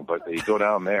long, but they go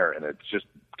down there and it's just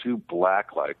two black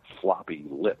floppy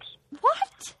lips.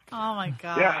 What? Oh my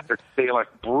god. Yeah, they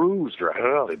bruised right.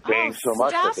 Oh, they bang so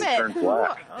much that they turn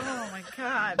black. Oh my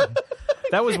god.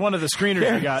 That was one of the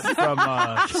screeners we got from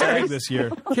SAG this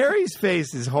year. Carrie's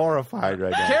face is horrified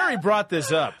right now. Carrie brought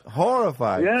this up.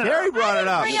 Horrified. Yeah. Carrie brought it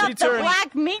up. Bring up the turned-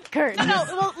 black meat curtain.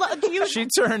 No, well, do you, She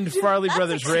turned Farley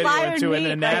Brothers Radio expired into an meat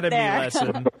right anatomy there.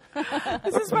 lesson.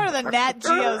 this is part of the Nat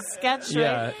Geo sketch, right?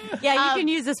 Yeah. Yeah, you can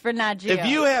use this for Nat Geo. If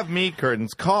you have meat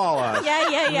curtains, call us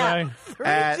Yeah.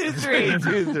 at 323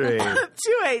 323.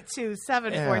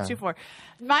 282-7424.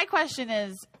 My question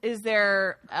is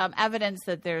there evidence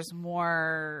that there's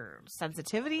more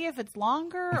sensitivity if it's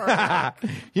longer? Or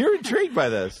You're intrigued by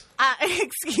this.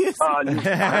 excuse me.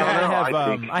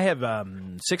 I have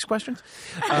 6 questions.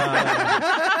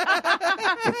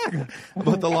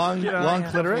 But the long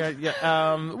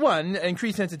clitoris? One,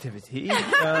 increased sensitivity.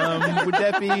 Would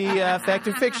that be fact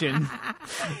or fiction?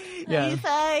 Yeah. If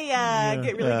I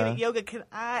get really good at yoga, can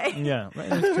I? Yeah.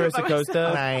 Coast to coast.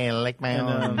 I like my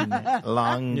own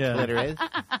long yeah. clitoris.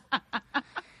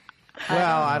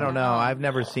 Well, I don't know. I've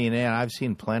never seen it. I've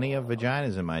seen plenty of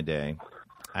vaginas in my day.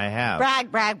 I have.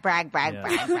 brag.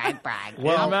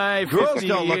 Well, my Girls 50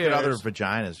 don't look at years- other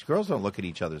vaginas. Girls don't look at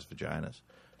each other's vaginas.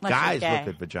 Unless Guys you're gay.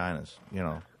 look at vaginas,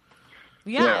 Yeah.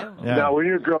 Yeah. Now, when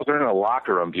your girls are in a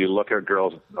locker room, do you look at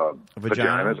girls'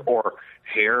 Vagina? vaginas or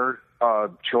hair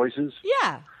choices?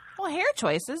 Yeah. Well, hair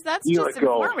choices, that's You just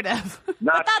go- informative.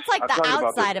 Not, But that's like I'm the talking about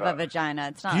outside this, of a vagina.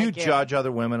 It's not Do you like you're- judge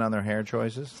other women on their hair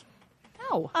choices?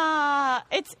 No.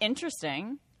 It's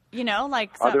interesting.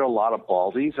 Like Are there a lot of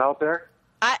baldies out there?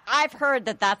 I've heard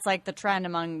that that's like the trend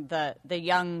among the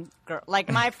young girl. Like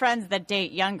my friends that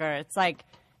date younger, it's like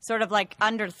sort of like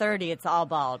under 30, it's all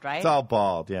bald, right? It's all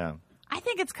bald, yeah. I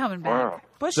think it's coming back.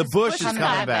 Wow. The bush is coming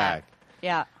back.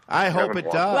 Yeah. I hope Kevin it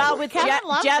wants does. Well, with Kevin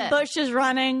loves Jeb it. Bush is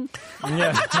running.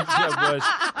 Yeah. Jeb Bush.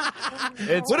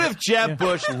 What if Jeb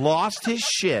Bush lost his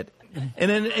shit and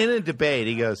in a debate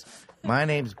he goes, "My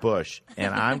name's Bush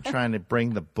and I'm trying to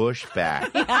bring the Bush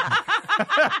back."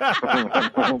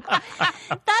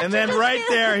 And then right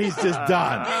there he's just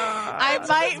done. I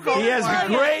might vote He has for a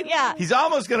it. great. Yeah. He's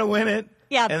almost going to win it.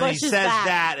 Yeah, and then Bush he is says back.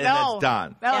 that, and No. that's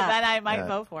done. No, Yeah. then I might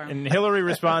vote for him. And Hillary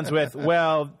responds with,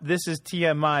 "Well, this is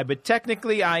TMI, but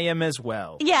technically I am as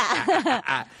well."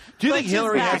 Yeah. Do you think Bush is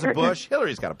Hillary back. has a Bush?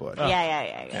 Hillary's got a Bush.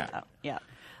 Yeah.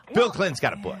 Bill Clinton's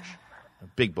got a Bush. A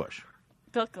big Bush.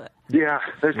 Bill Clinton. Yeah,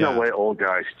 there's Yeah. no way old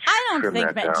guys I don't trim think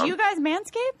that that. down. Do you guys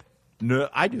manscape? No,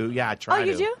 I do. Yeah, I try Oh,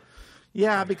 you to. do?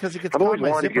 Yeah, because it gets I've caught always in my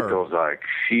wanted to get zipper. those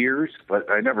shears,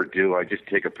 but I never do. I just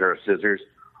take a pair of scissors,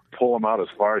 pull them out as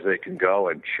far as they can go,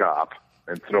 and chop,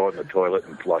 and throw it in the toilet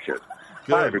and flush it.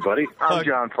 Hi, everybody. I'm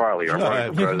John Farley, our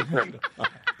running for president.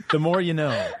 The more you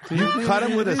know. You cut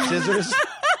him with a scissors?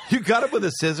 You cut him with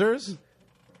a scissors?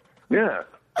 Yeah.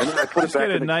 And then I put it back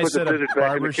get a in the, nice put the set of scissors back in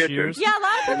barber the kitchen. shears. Yeah, a lot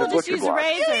of And the people just butcher use a block.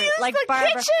 razor. Like the Barbara.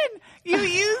 kitchen. You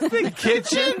use the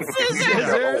kitchen scissors.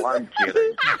 Yeah, oh, I'm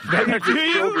kidding. Do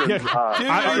you?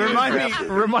 Children's,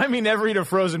 Remind me never eat a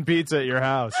frozen pizza at your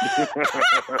house.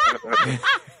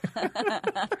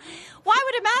 Why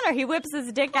would it matter? He whips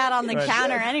his dick out on the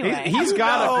counter anyway. He's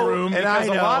got a broom and I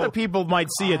because a know. lot of people might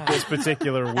see it this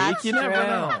particular week. That's You never true.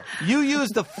 know. You use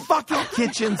the fucking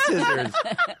kitchen scissors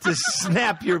to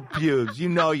snap your pubes. You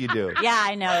know you do. Yeah,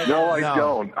 I know. No, I No.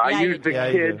 don't. I Yeah, you use the do. Yeah,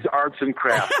 you kids' arts and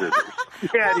crafts scissors.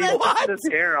 Daddy, What? this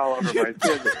hair all over my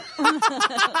scissors.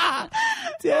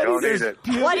 Daddy, Don't there's eat it.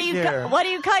 pubic What do you hair. what do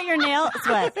you cut your nails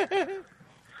with?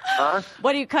 Huh?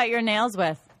 What do you cut your nails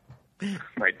with?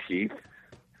 My teeth.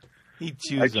 He I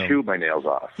chews them. chew my nails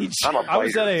off. I'm a biter. I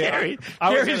was at a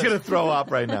Gary's going to throw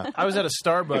up right now. I was at a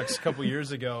Starbucks a couple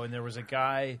years ago, and there was a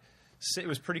guy. It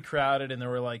was pretty crowded, and there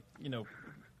were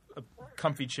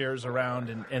comfy chairs around,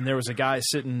 and there was a guy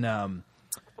sitting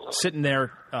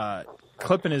there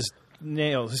clipping his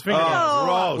nails, his fingernails.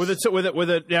 Oh, gross. With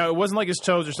it. Yeah, it wasn't like his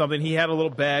toes or something. He had a little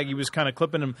bag. He was kind of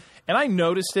clipping them, and I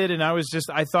noticed it, and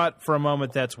I thought for a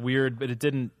moment that's weird, but it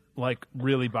didn't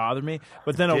really bother me.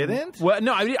 But then Didn't? Well,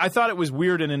 no, I thought it was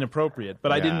weird and inappropriate,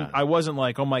 but I wasn't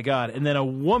like, oh my God. And then a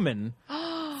woman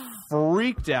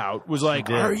freaked out, was like,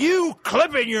 are you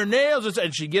clipping your nails?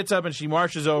 And she gets up and she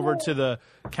marches over to the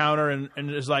counter and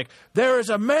is like, there is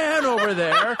a man over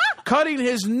there cutting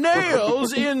his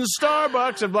nails in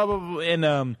Starbucks and blah, blah, blah.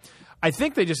 And I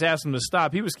think they just asked him to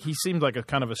stop. He seemed like a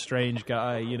kind of a strange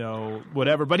guy,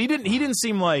 whatever. But he didn't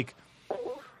seem like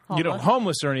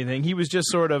homeless or anything. He was just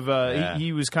sort of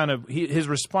he was kind of his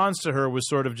response to her was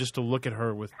sort of just to look at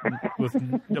her with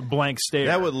a blank stare.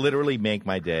 That would literally make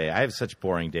my day. I have such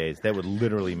boring days. That would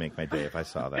literally make my day if I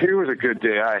saw that. Here was a good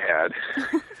day I had.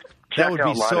 That would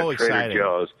be so at Trader exciting.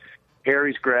 Joe's.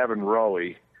 Harry's grabbing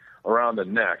Roey around the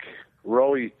neck.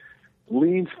 Roey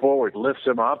leans forward, lifts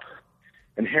him up,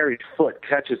 and Harry's foot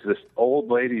catches this old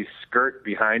lady's skirt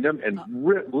behind him and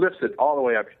lifts it all the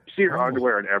way up. You see her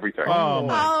underwear and everything. Oh, my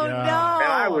God.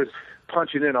 And I was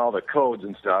punching in all the codes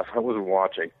and stuff. I wasn't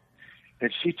watching.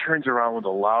 And she turns around with the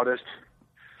loudest,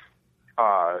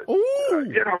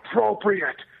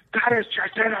 inappropriate. That is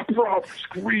just inappropriate,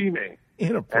 screaming.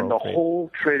 Inappropriate. And the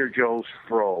whole Trader Joe's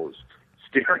froze,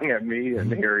 staring at me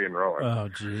and Harry and Rowan. Oh,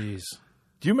 jeez.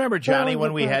 Do you remember, Johnny,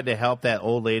 when we had to help that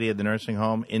old lady at the nursing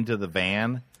home into the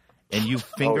van, and you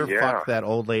fucked that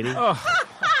old lady?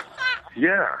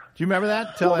 Yeah. Do you remember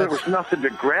that? There was nothing to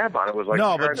grab on. It was like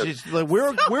we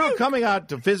were coming out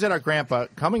to visit our grandpa,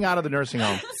 coming out of the nursing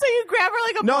home. So you grab her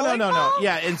like a bowling No. ball?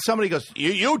 Yeah, and somebody goes,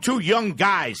 you two young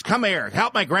guys, come here,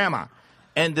 help my grandma.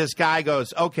 And this guy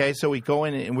goes, okay, so we go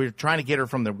in, and we're trying to get her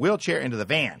from the wheelchair into the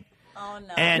van. Oh,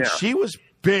 no. And she was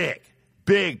big.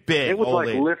 It was old like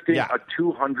lady. lifting a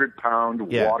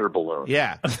 200-pound water balloon.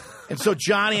 Yeah. And so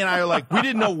Johnny and I are like, we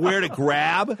didn't know where to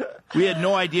grab. We had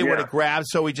no idea where to grab,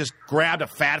 so we just grabbed a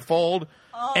fat fold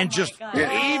and just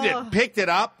heaved it, picked it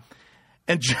up,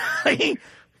 and Johnny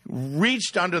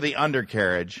reached under the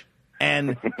undercarriage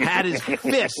and had his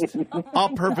fist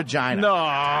up her vagina. No.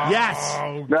 Yes.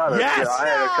 Yes. I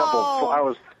had a couple. I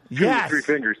was 2 or 3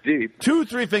 fingers deep.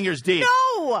 2-3 fingers deep.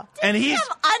 No. And Did you have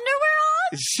underwear on?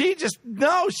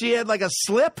 She had like a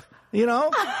slip,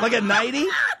 like a nightie.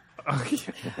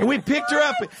 And we picked her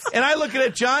up, and I looking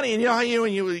at Johnny, and you know how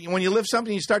when you lift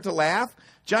something, you start to laugh?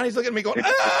 Johnny's looking at me going,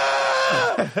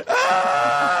 ah!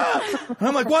 Ah! And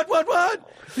I'm like, what?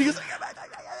 He goes,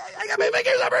 I got my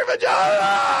fingers up her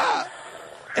vagina!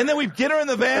 And then we get her in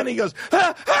the van, and he goes,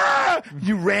 ah, ah!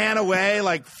 You ran away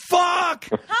like, fuck!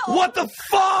 What the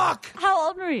fuck? How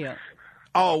old were you?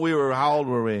 Oh, how old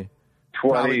were we?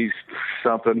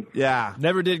 20-something. Yeah.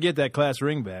 Never did get that class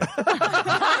ring back.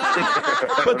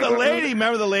 But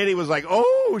the lady was like,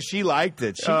 oh, she liked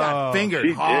it. She got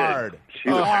fingered hard.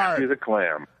 She's a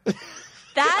clam.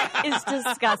 That is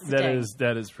disgusting.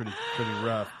 That is pretty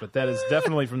rough. But that is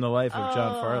definitely from the life of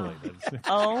John Farley.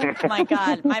 Oh my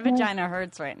God, my vagina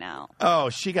hurts right now. Oh,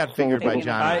 she got fingered by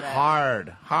Johnny.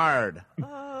 Hard.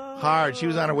 She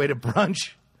was on her way to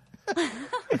brunch.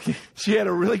 She had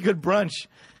a really good brunch.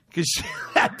 Because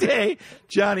that day,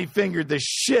 Johnny fingered the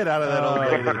shit out of that old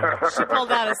lady. She pulled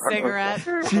out a cigarette.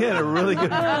 She had a really good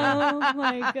Oh,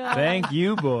 my God. Thank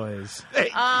you, boys.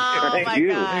 Thank My you.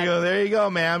 God. There you go,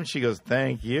 ma'am. She goes,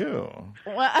 thank you.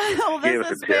 Well, Give this us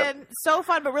has a tip. been so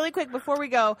fun. But really quick, before we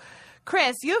go,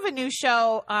 Chris, you have a new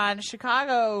show on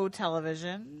Chicago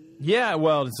television. Yeah,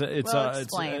 well, it's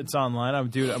explain. online.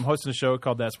 I'm hosting a show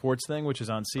called That Sports Thing, which is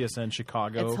on CSN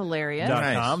Chicago. It's hilarious.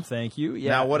 .com. Nice. Thank you.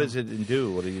 Yeah. Now, what does it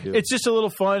do? What do you do? It's just a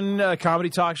little fun comedy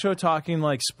talk show talking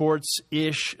like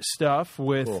sports-ish stuff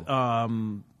with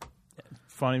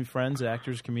funny friends,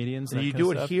 actors, comedians. And you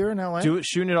do it here in LA?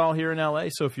 Shooting it all here in LA.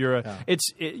 So if you're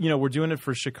we're doing it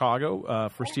for Chicago,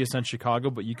 for CSN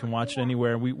Chicago, but you can watch it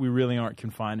anywhere. We really aren't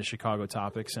confined to Chicago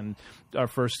topics. And our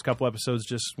first couple episodes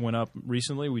just went up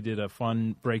recently. We did a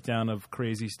fun breakdown of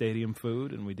crazy stadium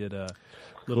food, and we did a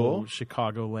little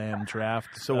Chicagoland draft.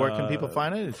 So where can people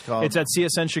find it? It's at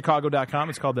csnchicago.com.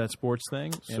 It's called That Sports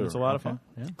Thing, and it's a lot of fun.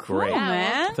 Yeah. Great.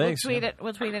 Man. We'll Thanks. tweet it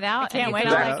out. Can't And wait.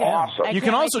 you can That's awesome. You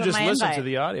can also just listen to the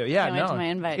the audio. Yeah, Can't wait till my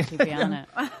invite to be on it.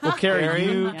 Well,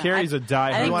 Carrie, Carrie's a I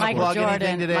diehard. think wanna Michael plug anything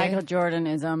Jordan. today? Michael Jordan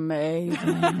is amazing.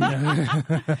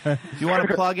 Do you want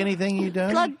to plug anything you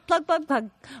done? Plug.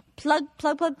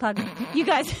 You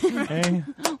guys,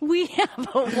 we have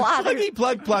a water.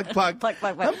 Plug.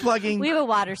 I'm plugging. We have a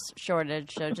water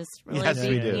shortage, so just really Yes,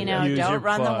 we do. you know, Use your don't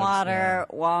run the plugs, water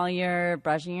while you're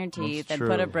brushing your teeth, and true.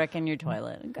 put a brick in your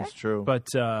toilet. Okay? That's true. But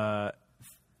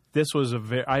this was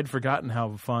I'd forgotten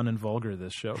how fun and vulgar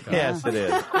this show got. Yes, it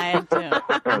is. I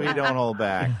do. We don't hold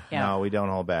back. Yeah. No, we don't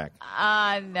hold back.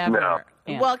 Never. No.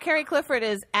 Yeah. Well, Carrie Clifford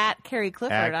is at Carrie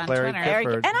Clifford At on Clary Twitter.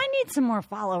 Clifford. And I need some more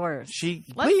followers.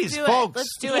 Let's do folks. it.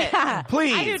 Let's do it. Yeah.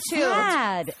 Please. I do too.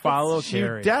 Sad. Follow She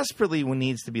Carrie. desperately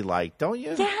needs to be liked, don't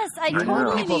you? Yes, I You totally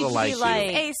want people need to to like be you.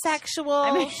 like.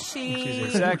 Asexual.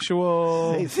 She's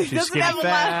asexual. She's doesn't skinny have a lot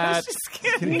fat. of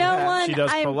skinny. No one. She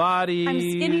does I'm Pilates. I'm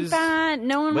skinny fat.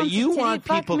 No one But wants you to titty want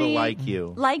fuck people to me, like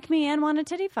you. like me, and want to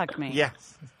titty fuck me.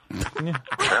 Yes.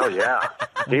 Hell yeah.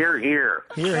 Here. Here.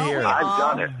 I've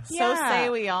done it. So Yeah. say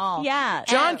we all. Yeah,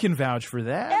 John can vouch for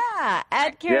that. Yeah,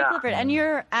 at Carrie Yeah. Clifford, and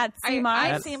you're at C I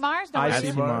Mars. see Mars. No, I what see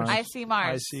is it? Mars. I see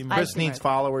Mars. I see Mars. Chris needs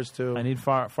followers too. I need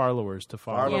followers to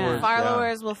follow. Followers.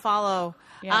 Followers will follow.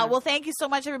 Yeah. Well, thank you so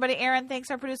much, everybody. Aaron, thanks,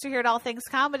 our producer here at All Things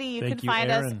Comedy. You Thank can you, find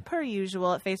us Aaron. per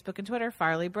usual at Facebook and Twitter,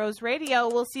 Farley Bros Radio.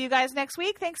 We'll see you guys next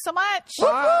week. Thanks so much.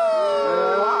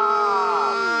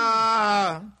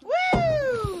 Ah!